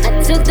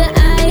 I took the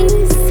ice,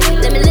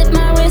 let me lift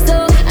my wrist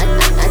up.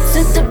 I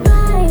took the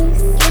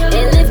price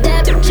and lift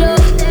that bitch up.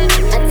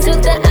 I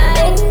took the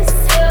ice.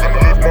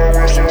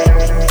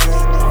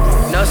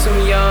 Know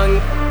some young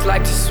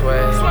like to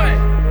sway.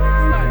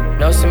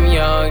 Know some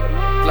young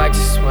like to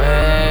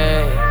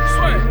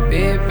swing.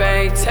 Big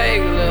bang,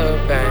 take a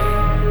little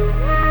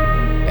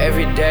bang.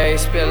 Every day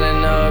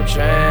spilling up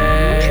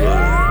drain.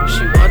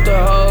 She want the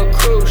whole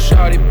crew,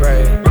 shorty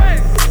brave.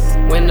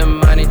 When the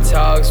money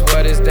talks,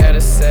 what is there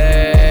to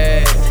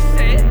say?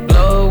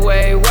 Blow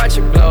away, watch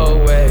it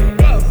blow away.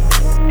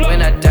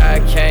 When I die,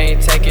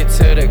 can't take it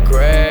to the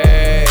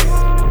grave.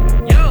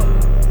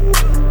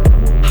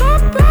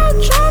 Hop out,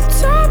 drop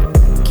top,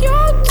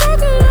 y'all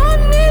talking, I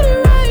need it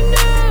right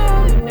now.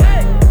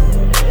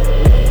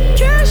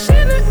 Cash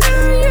in the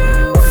area,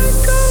 when it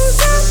goes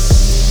up,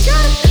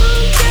 gotta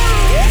come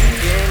down.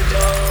 Getting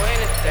dough,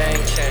 anything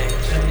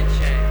change.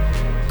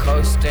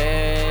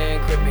 Coasting,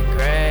 gripping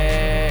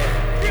grand.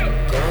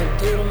 Going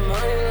through the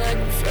money like a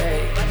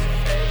fake.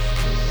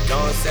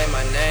 Don't say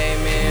my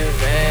name in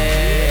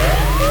vain.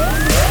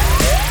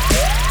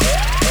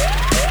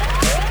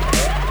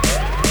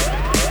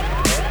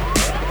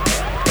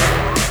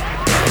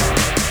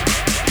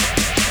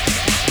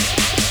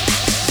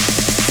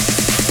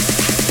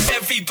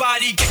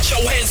 Everybody get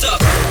your hands up.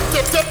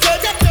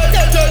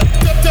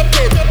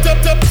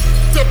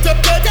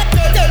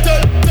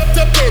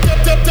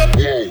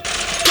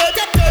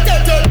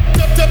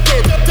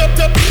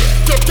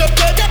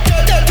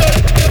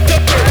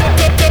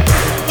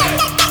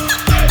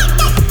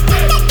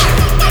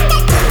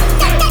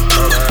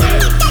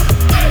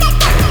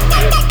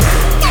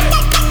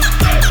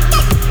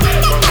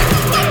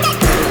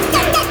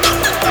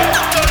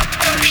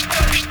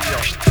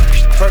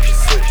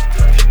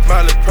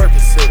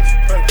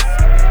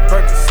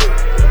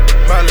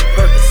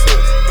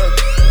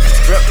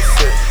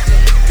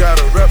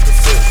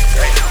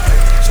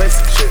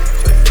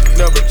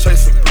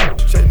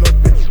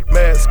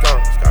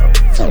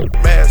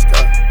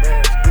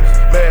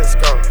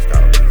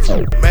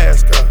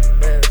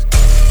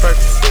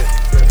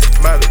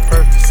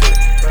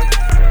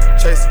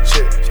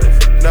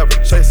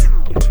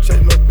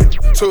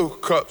 Two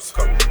cups,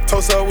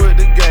 toast up with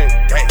the gang.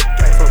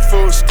 From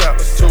food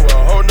stamps to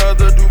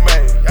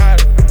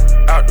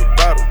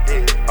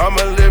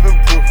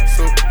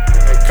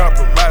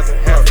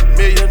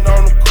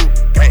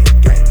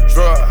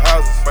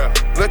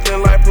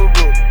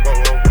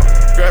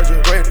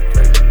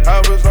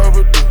was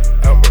overdue.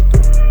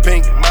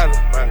 Pink money,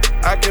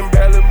 I can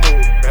barely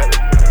move.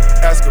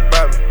 Ask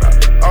about me,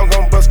 I'm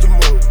gon' bust a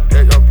move.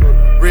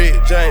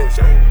 Red James,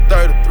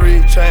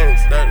 33 chains.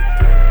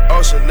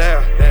 Ocean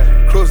now,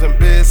 cruising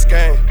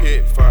Biscayne.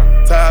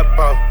 Top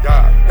off,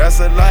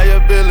 that's a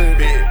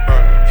liability.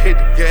 Hit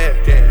the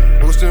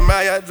gas, boosting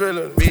my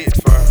adrenaline.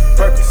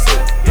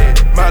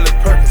 Percocet, Miley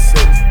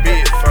Percocet,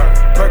 big fun.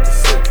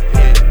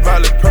 Percocet,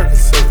 Miley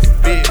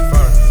Percocet, big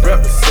fun.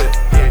 Represent,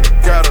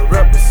 gotta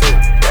represent.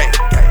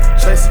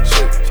 Chase a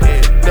chick,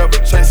 never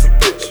chase a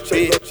bitch.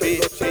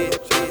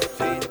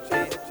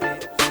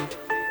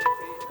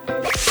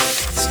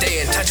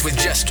 Stay in touch with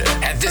Jester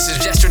at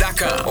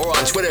thisisjester.com or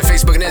on Twitter,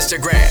 Facebook, and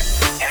Instagram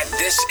at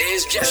This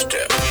Is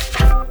Jester.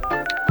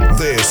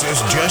 This is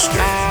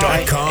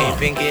Jester.com. Ain't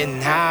been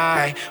getting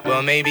high.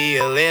 Well, maybe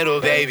a little,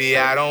 baby,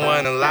 I don't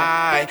wanna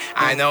lie.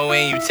 I know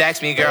when you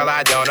text me, girl,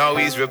 I don't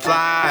always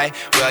reply.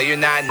 Well, you're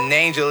not an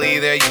angel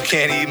either, you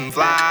can't even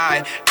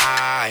fly.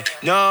 I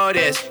know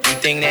this, you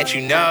think that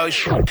you know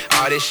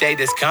all this shade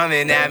that's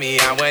coming at me,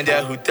 I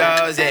wonder who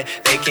throws it.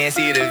 They can't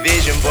see the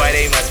vision, boy,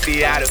 they must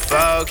be out of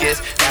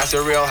focus. That's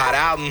a real hot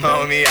album,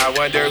 homie, I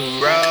wonder who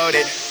wrote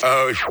it.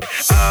 Oh,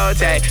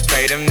 take,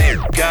 pray them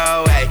niggas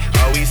go away.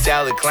 Oh, we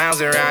sell the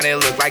clowns around it,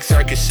 look like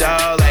Circus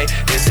Soleil.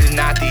 This is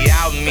not the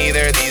album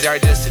either, these are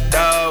just the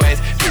throwaways.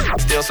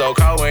 Still so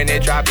cold when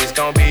it drop, it's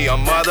gon' be a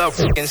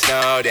motherfucking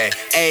snow day.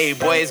 Ayy,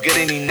 boy, it's good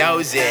and he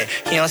knows it.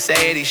 He don't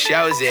say it, he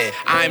shows it.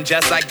 I'm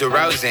just like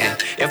DeRozan.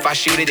 If I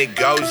shoot it, it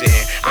goes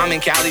in. I'm in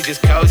Cali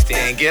just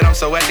coasting. Get on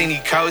so wet, they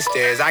need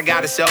coasters. I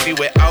got a selfie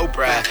with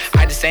Oprah.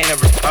 I just ain't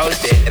never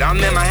posted. I'm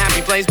in my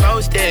happy place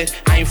posted.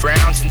 I ain't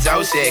frowned since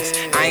 06.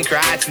 I ain't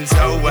cried since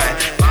 01.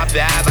 My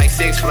bad like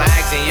Six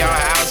Flags and your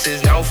house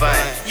is no fun.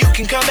 You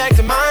can come back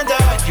to mine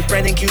though. Your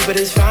Brendan Cupid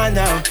is fine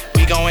though.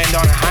 We gon' end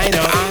on a high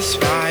note. I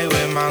spy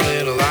with my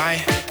little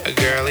eye. A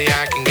girly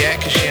I can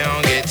get cause she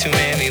don't get too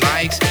many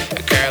likes.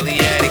 A curly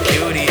headed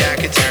cutie I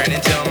could turn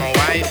into my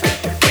wife.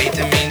 Wait,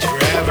 that means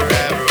forever,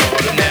 ever,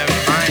 oh, never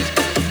mind.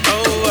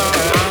 Oh,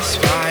 I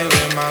spy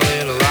with my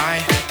little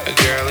eye. A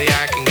girly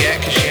I can get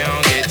cause she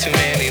don't get too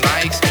many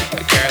likes.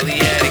 A curly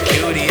headed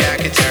cutie I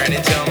could turn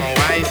into my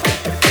wife.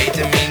 Wait,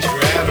 that means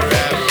forever,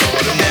 ever,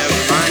 oh, never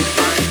mind.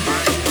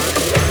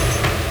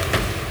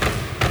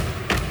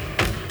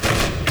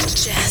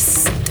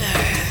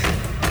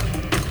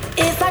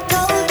 If I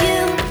told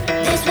you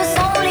this was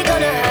only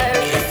gonna hurt,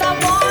 if I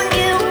warned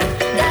you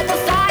that the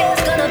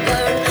fire's gonna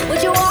burn,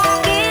 would you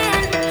walk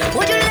in?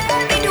 Would you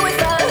let me do it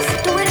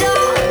first? Do it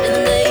all in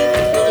the name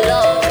of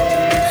love.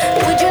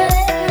 Would you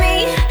let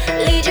me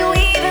lead you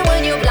even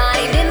when you're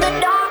blind? In the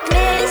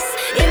darkness,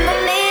 in the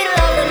middle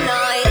of the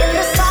night, in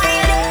the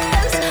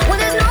silence, when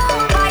there's no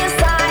one by your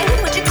side,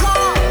 would you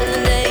call in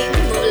the name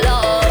of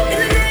love? In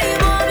the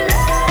name of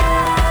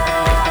love,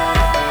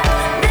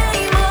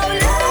 name of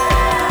love.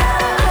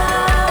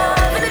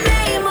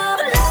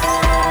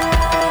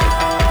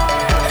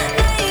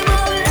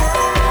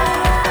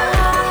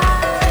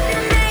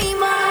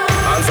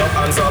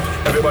 Hands up,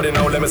 everybody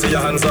now, let me see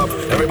your hands up.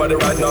 Everybody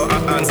right now,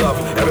 hands up.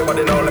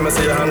 Everybody now, let me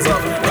see your hands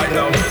up. Right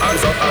now,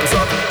 hands up, hands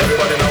up.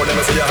 Everybody now, let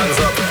me see your hands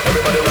up.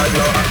 Everybody right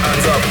now,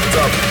 hands up,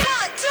 up.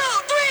 1, 2,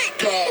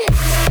 3, go.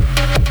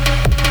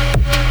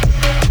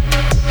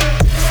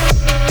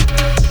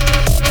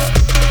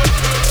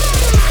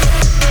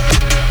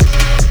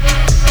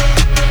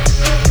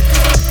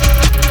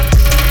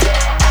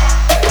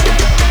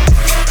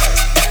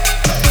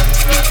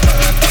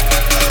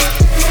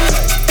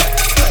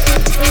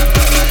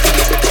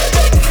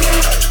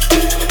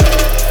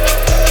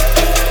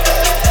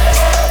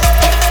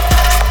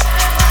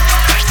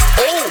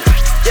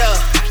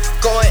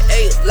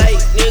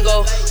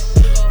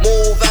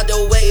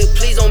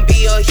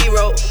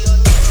 Hero,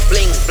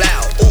 bling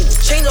blow, ooh,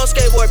 chain on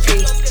skateboard P,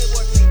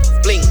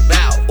 bling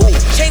blow, ooh,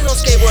 chain on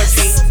skateboard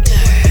P,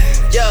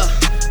 yeah,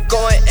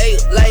 going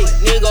 8 like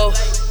nigga,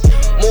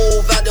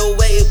 move out the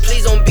way,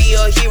 please don't be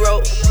a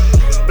hero,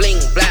 bling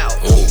blow,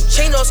 ooh,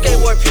 chain on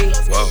skateboard P,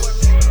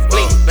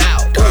 bling blow,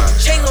 ooh,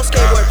 chain on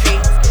skateboard P.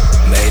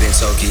 Made in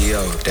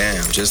Tokyo,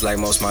 damn, just like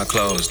most my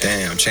clothes,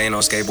 damn, chain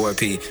on skateboard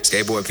P,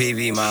 skateboard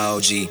PV, my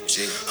OG,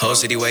 whole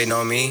city waiting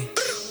on me.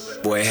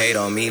 Boy hate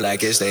on me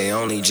like it's they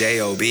only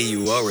J.O.B.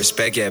 You owe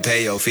respect, yeah,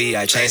 pay your fee.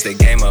 I changed the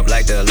game up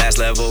like the last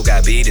level.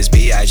 Got beat as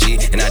B.I.G.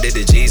 And I did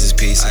the Jesus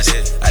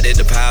pieces. I did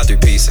the pile 3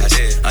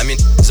 pieces. I'm in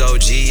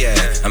OG, yeah.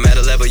 I'm at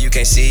a level you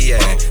can't see,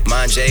 yeah.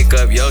 Mine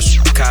Jacob, yo,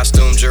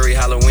 costume, jury,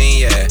 Halloween,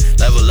 yeah.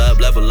 Level up,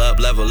 level up,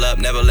 level up.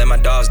 Never let my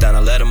dogs down,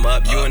 I let them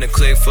up. You in a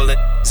clique full of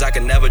I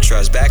could never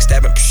trust.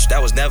 Backstabbing,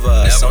 that was never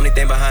us. Only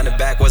thing behind the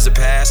back was the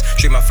past.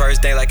 Treat my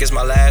first day like it's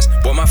my last.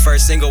 Boy, my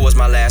first single was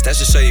my last. That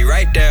should show you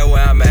right there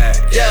where I'm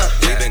at. Yeah,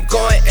 we been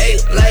going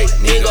 8 like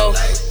nigga.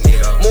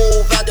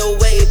 Move out the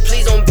way,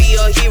 please don't be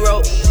a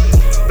hero.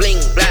 Bling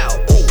blow,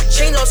 ooh,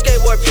 chain on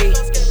skateboard P.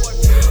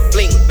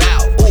 Bling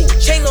blow, ooh,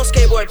 chain on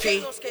skateboard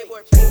P.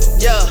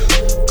 Yeah,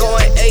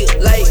 going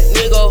 8 like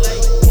nigga.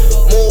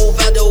 Move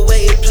out the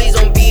way, please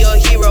don't be a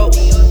hero.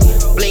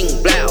 Bling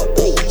blow,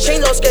 ooh,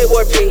 chain on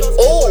skateboard P.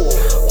 Ooh,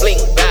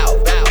 bling blow,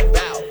 bow,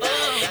 bow.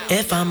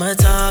 If I'ma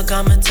talk,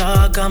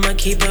 I'ma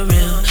keep it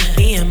real.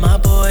 Me and my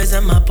boys,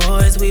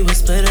 we would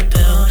split a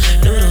pill.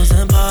 Noodles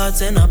and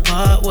pots in a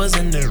pot was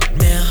a new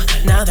meal.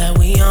 Now that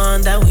we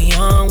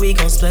on, we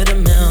gon' split a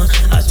meal.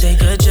 I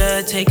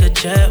take a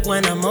jet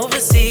when I'm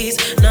overseas.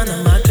 None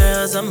of my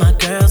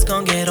girls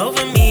gon' get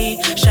over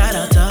me. Shout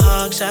out to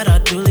Hawk, shout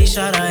out Dooley,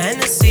 shout out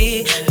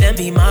Hennessy. Them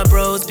be my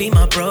bros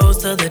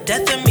till the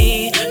death of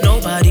me.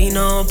 Nobody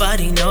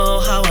know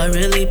how I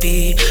really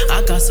be.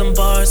 I got some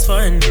bars for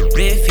a new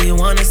if you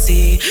wanna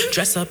see.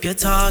 Dress up your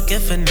talk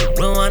if a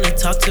nigga wanna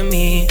talk to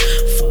me.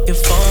 Fuck your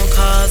phone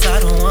calls, I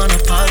don't want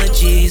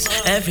apologies.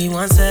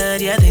 Everyone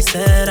said, yeah, they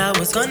said I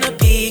was gonna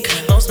peak.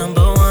 Most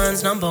number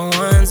ones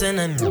in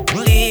a new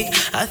league.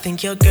 I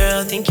think your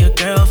girl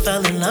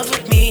fell in love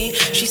with me.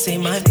 She say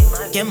my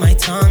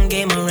tongue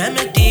gave a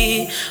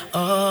remedy.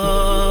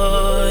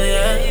 Oh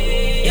yeah,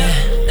 yeah.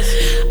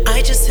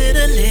 I just hit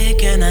a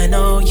lick and I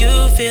know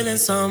you feeling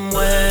some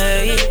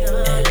way.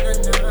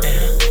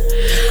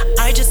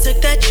 I just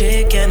took that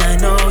chick and I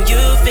know you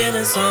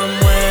feeling some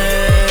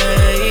way.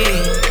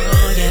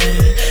 Oh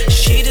yeah.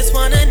 She just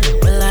wanna know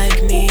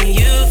like me,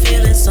 you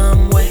feeling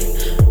some way.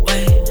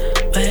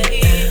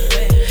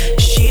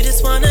 She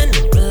just wanna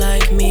know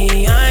like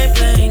me, I ain't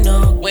playing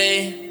no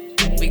way.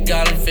 We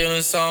got him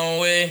feeling some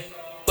way.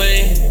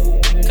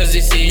 Cause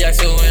he see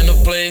Axel in the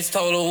place,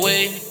 total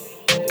way.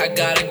 I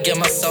gotta get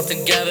myself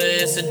together,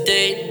 it's a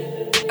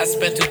date. I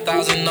spent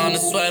 2,000 on the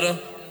sweater.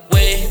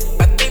 Wait,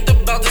 I think the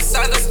belt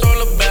inside the store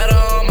look better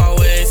on my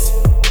waist.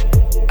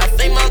 I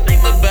think my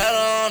thing look better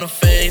on her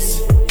face.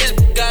 His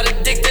got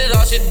addicted,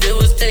 all she did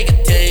was take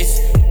a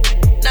taste.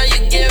 Now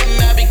you get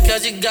mad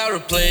because you got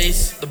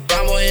replaced. The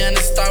brown boy and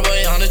the star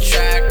boy on the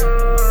track.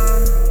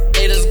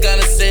 Haters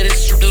gonna say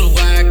this shit is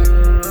whack.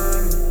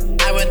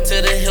 I went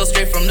to the hill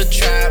straight from the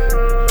trap.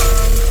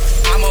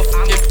 I'm a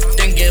f***ing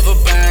then give her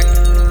back.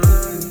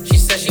 She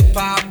said she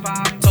pop,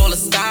 told her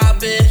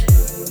stop it.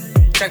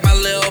 Check my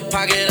little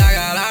pocket, I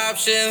got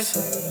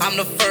options. I'm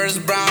the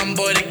first brown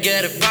boy to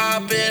get it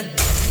poppin'.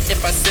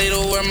 If I say the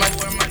word, my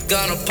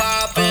gonna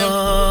pop it.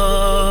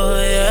 Oh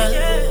yeah,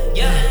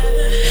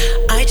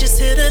 yeah. I just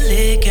hit a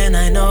lick and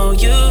I know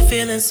you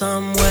feeling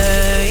some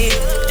way.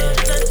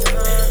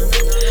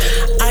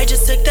 I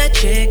just took that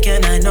chick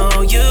and I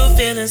know you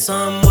feeling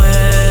some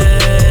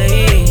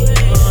way.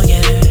 Oh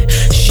yeah.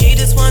 She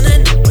just wanna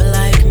know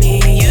like me,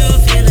 you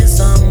feeling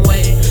some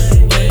way.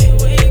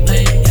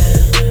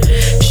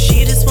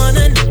 She just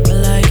wanna know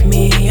like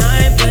me,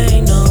 I ain't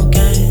playing no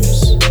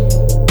games.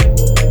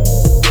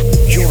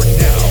 You're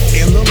now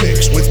in the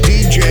mix with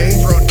DJ,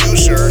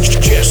 producer,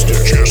 Jester.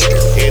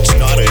 It's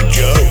not a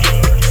joke.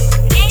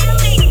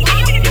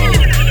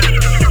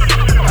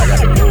 I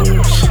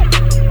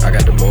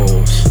got the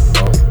moves.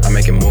 I'm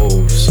making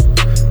moves.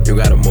 You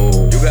gotta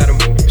move.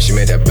 She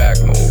made that back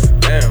move.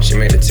 Damn. She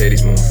made the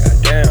titties move.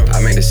 Damn. I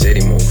made the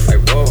city move.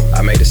 Like whoa.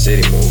 I made the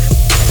city move.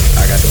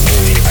 I got the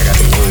move. I got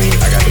the move.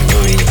 I got the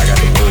move. I got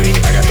the move.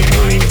 I got the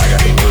move. I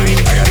got the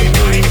move. I got the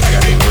move. I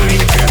got the move.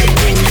 I got the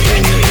move.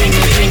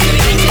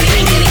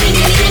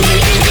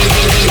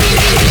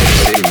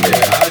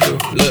 Yeah, I do.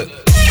 Look.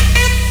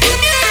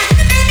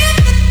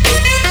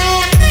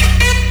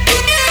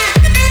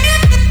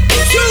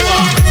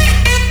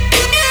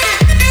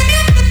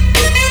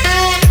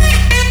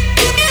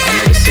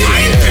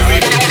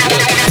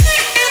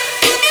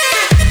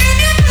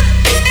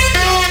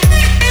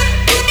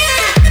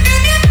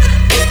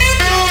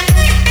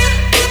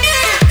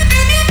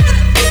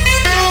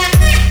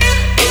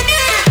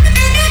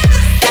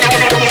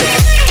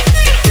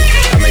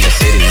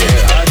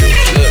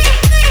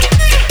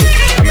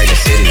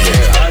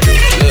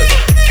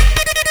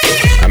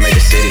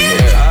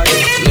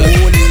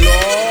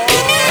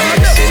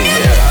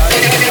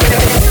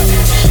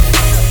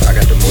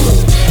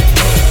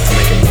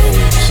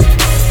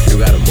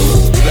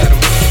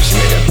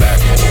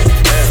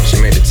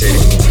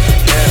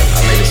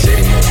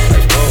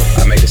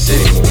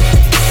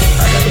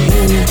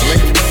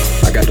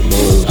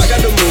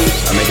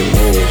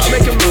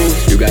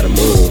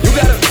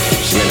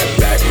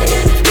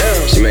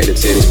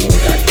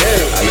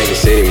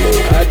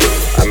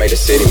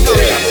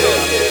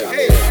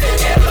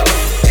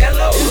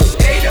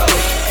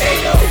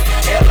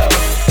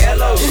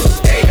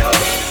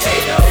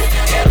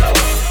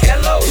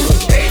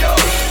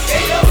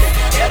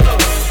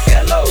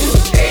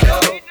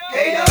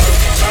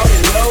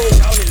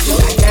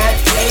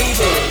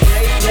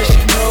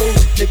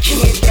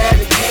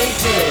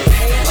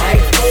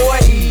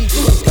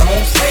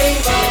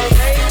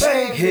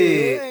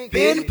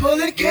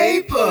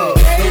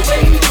 The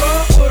way he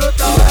drop, would've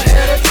thought I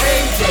had a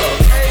taser.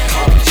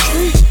 Call me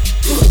street,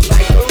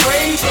 like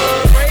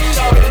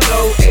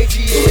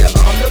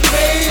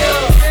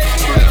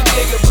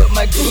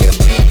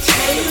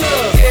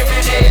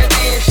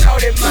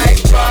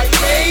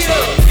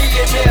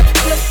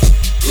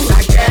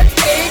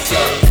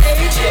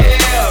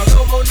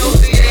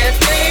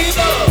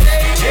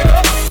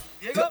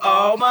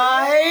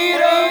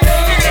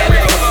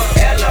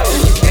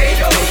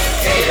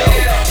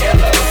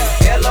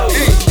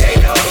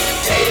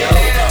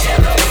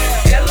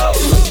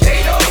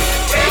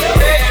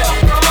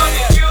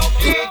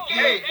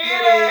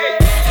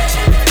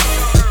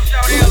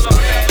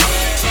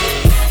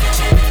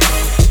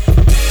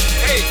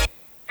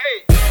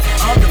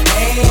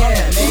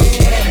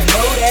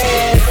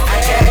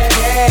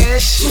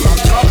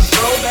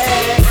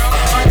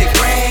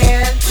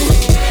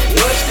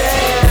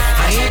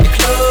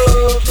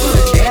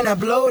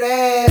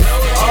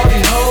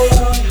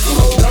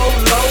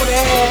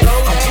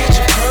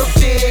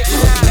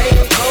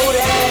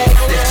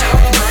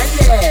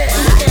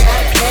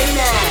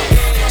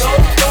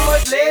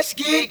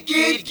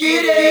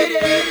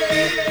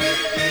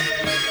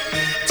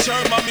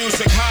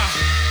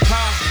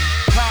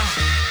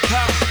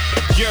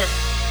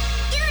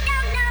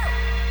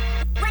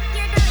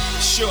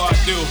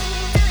do.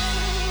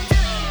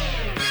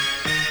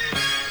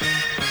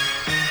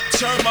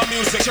 Turn my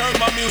music, turn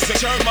my music,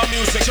 turn my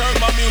music, turn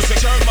my music,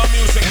 turn my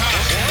music. Ha,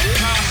 ha,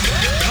 ha,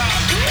 ha,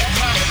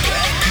 ha.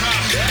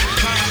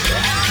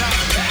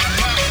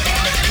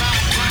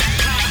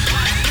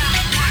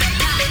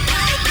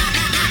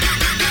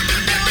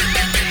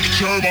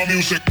 Turn my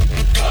music.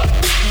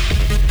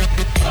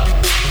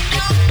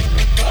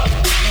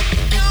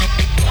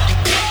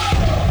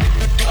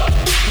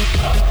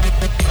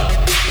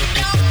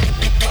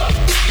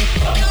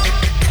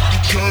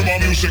 Turn my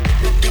music.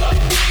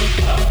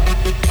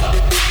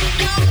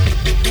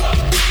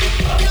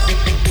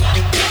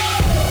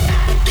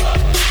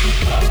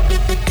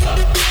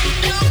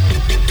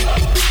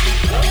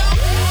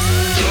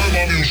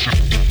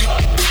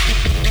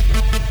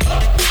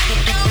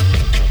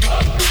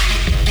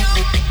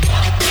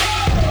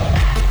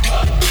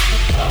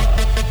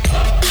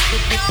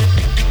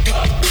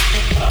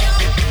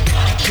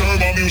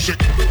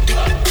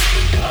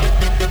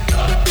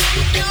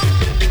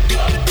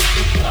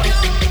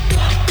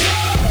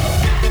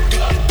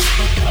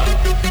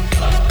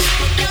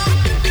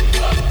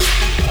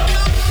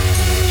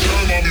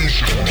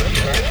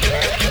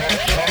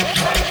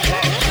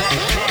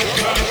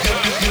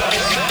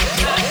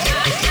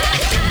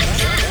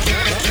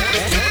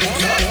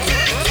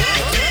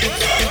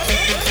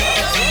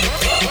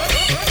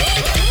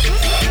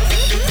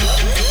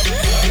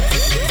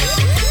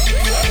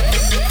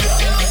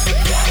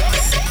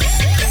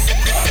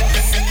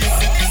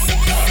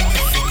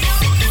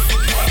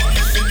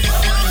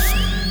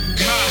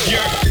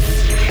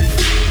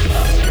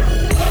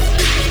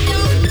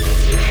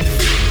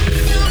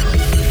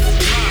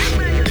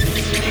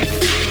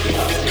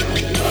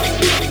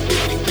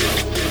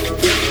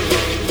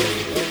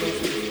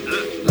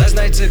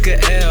 Took a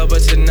L,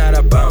 but tonight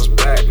I bounce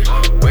back.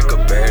 Wake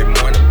up every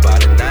morning, by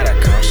the night I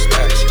count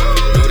stacks.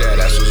 Knew that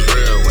that's what's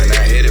real when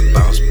I hit it,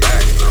 bounce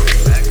back.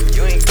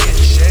 You ain't getting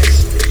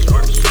checks.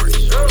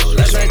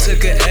 Last night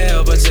took a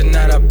L, but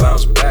tonight I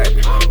bounce back.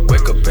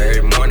 Wake up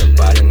every morning,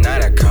 by the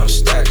night I count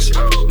stacks.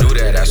 Knew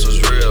that that's what's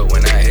real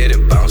when I hit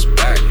it, bounce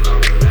back.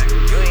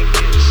 You ain't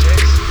getting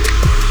checks.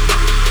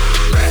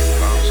 Back,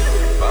 bounce,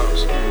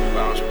 bounce,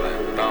 bounce, back,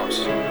 bounce,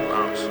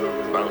 bounce,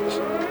 bounce,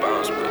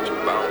 bounce, bitch,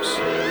 bounce.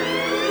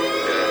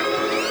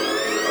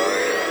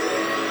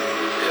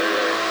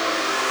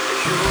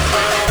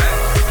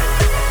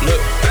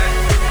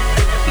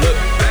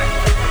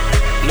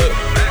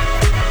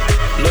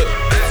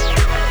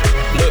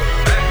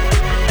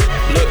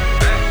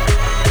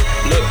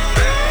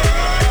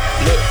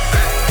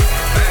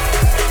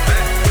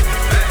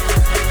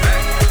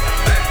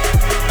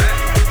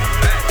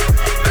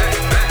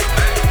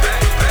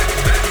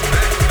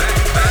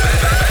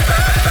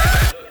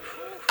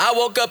 I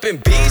woke up in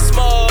beast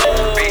mode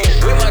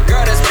with my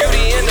girl that's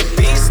beauty in the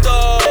beast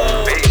store.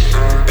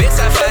 Bitch,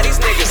 I fight these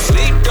niggas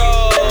sleep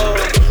though.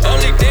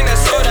 Only thing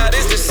that's sold out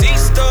is the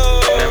C-store.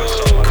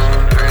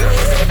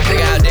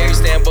 Nigga, how dare you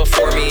stand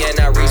before me and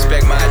I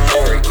respect my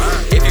authority.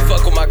 If you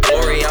fuck with my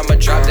glory, I'ma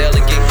drop the L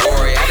and get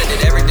gory. I done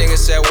did everything and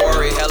said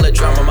worry. Hella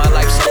drama, my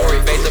life story.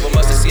 Faith of a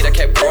mustard seed, I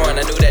kept growing.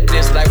 I knew that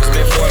this life was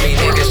meant for me.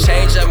 Niggas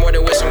change up more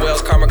than wishing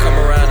wells. Karma come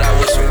around, I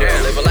wish them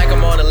down. Living like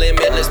I'm on a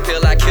limitless pill.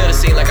 I kill the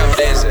scene like I'm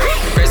dancing.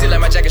 Crazy like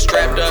my jacket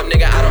strapped up.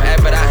 Nigga, I don't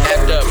act, but I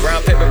act up.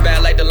 Brown paper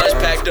bag like the lunch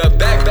packed up.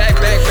 Back up.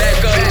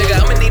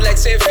 Nigga, I'ma need like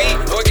 10 feet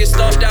or get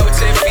stomped out with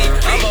 10 feet.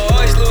 I'ma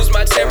always lose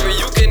my temper.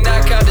 You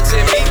cannot count to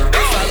 10 me.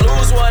 If I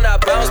lose one, I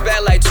bounce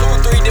back like 2,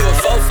 3, did with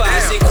 4, 5.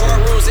 Seen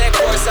courtrooms and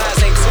court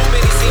sides. Ain't too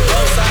many, seen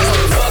both sides.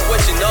 So fuck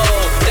what you know.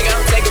 Nigga,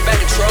 I'm taking back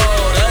control.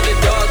 The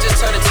underdog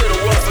just turn into the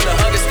wolf and the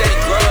hunger steady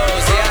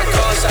grows. Yeah, I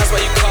call shots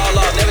while you call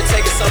off. Never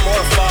taking some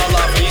more fall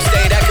off. When you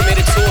stay that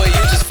committed to it,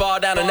 you just fall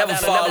down and never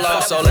fall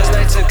off. So last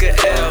night took a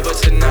L, but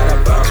tonight I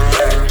bounce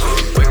back.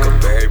 Wake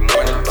up every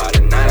morning, by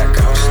the night I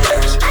count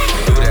stacks.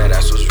 Knew that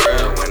that's what's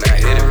real when I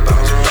hit it,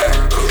 bounce back.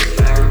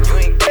 You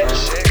ain't getting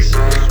checks.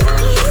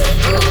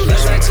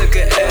 Last night took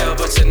a L,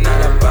 but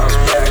tonight I bounce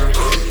back.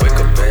 Wake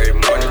up every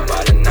morning,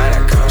 by the night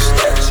I count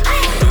stacks.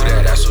 Knew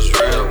that that's what's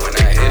real when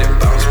I hit it,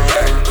 bounce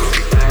back.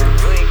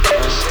 You ain't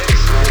getting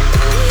checks.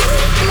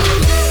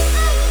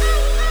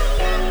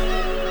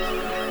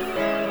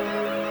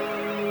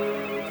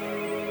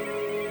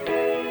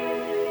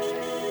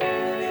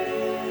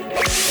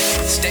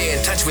 Stay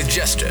in touch with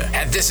Jester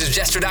at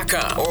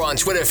thisisjester.com or on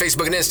Twitter,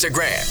 Facebook, and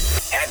Instagram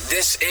at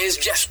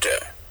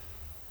thisisjester.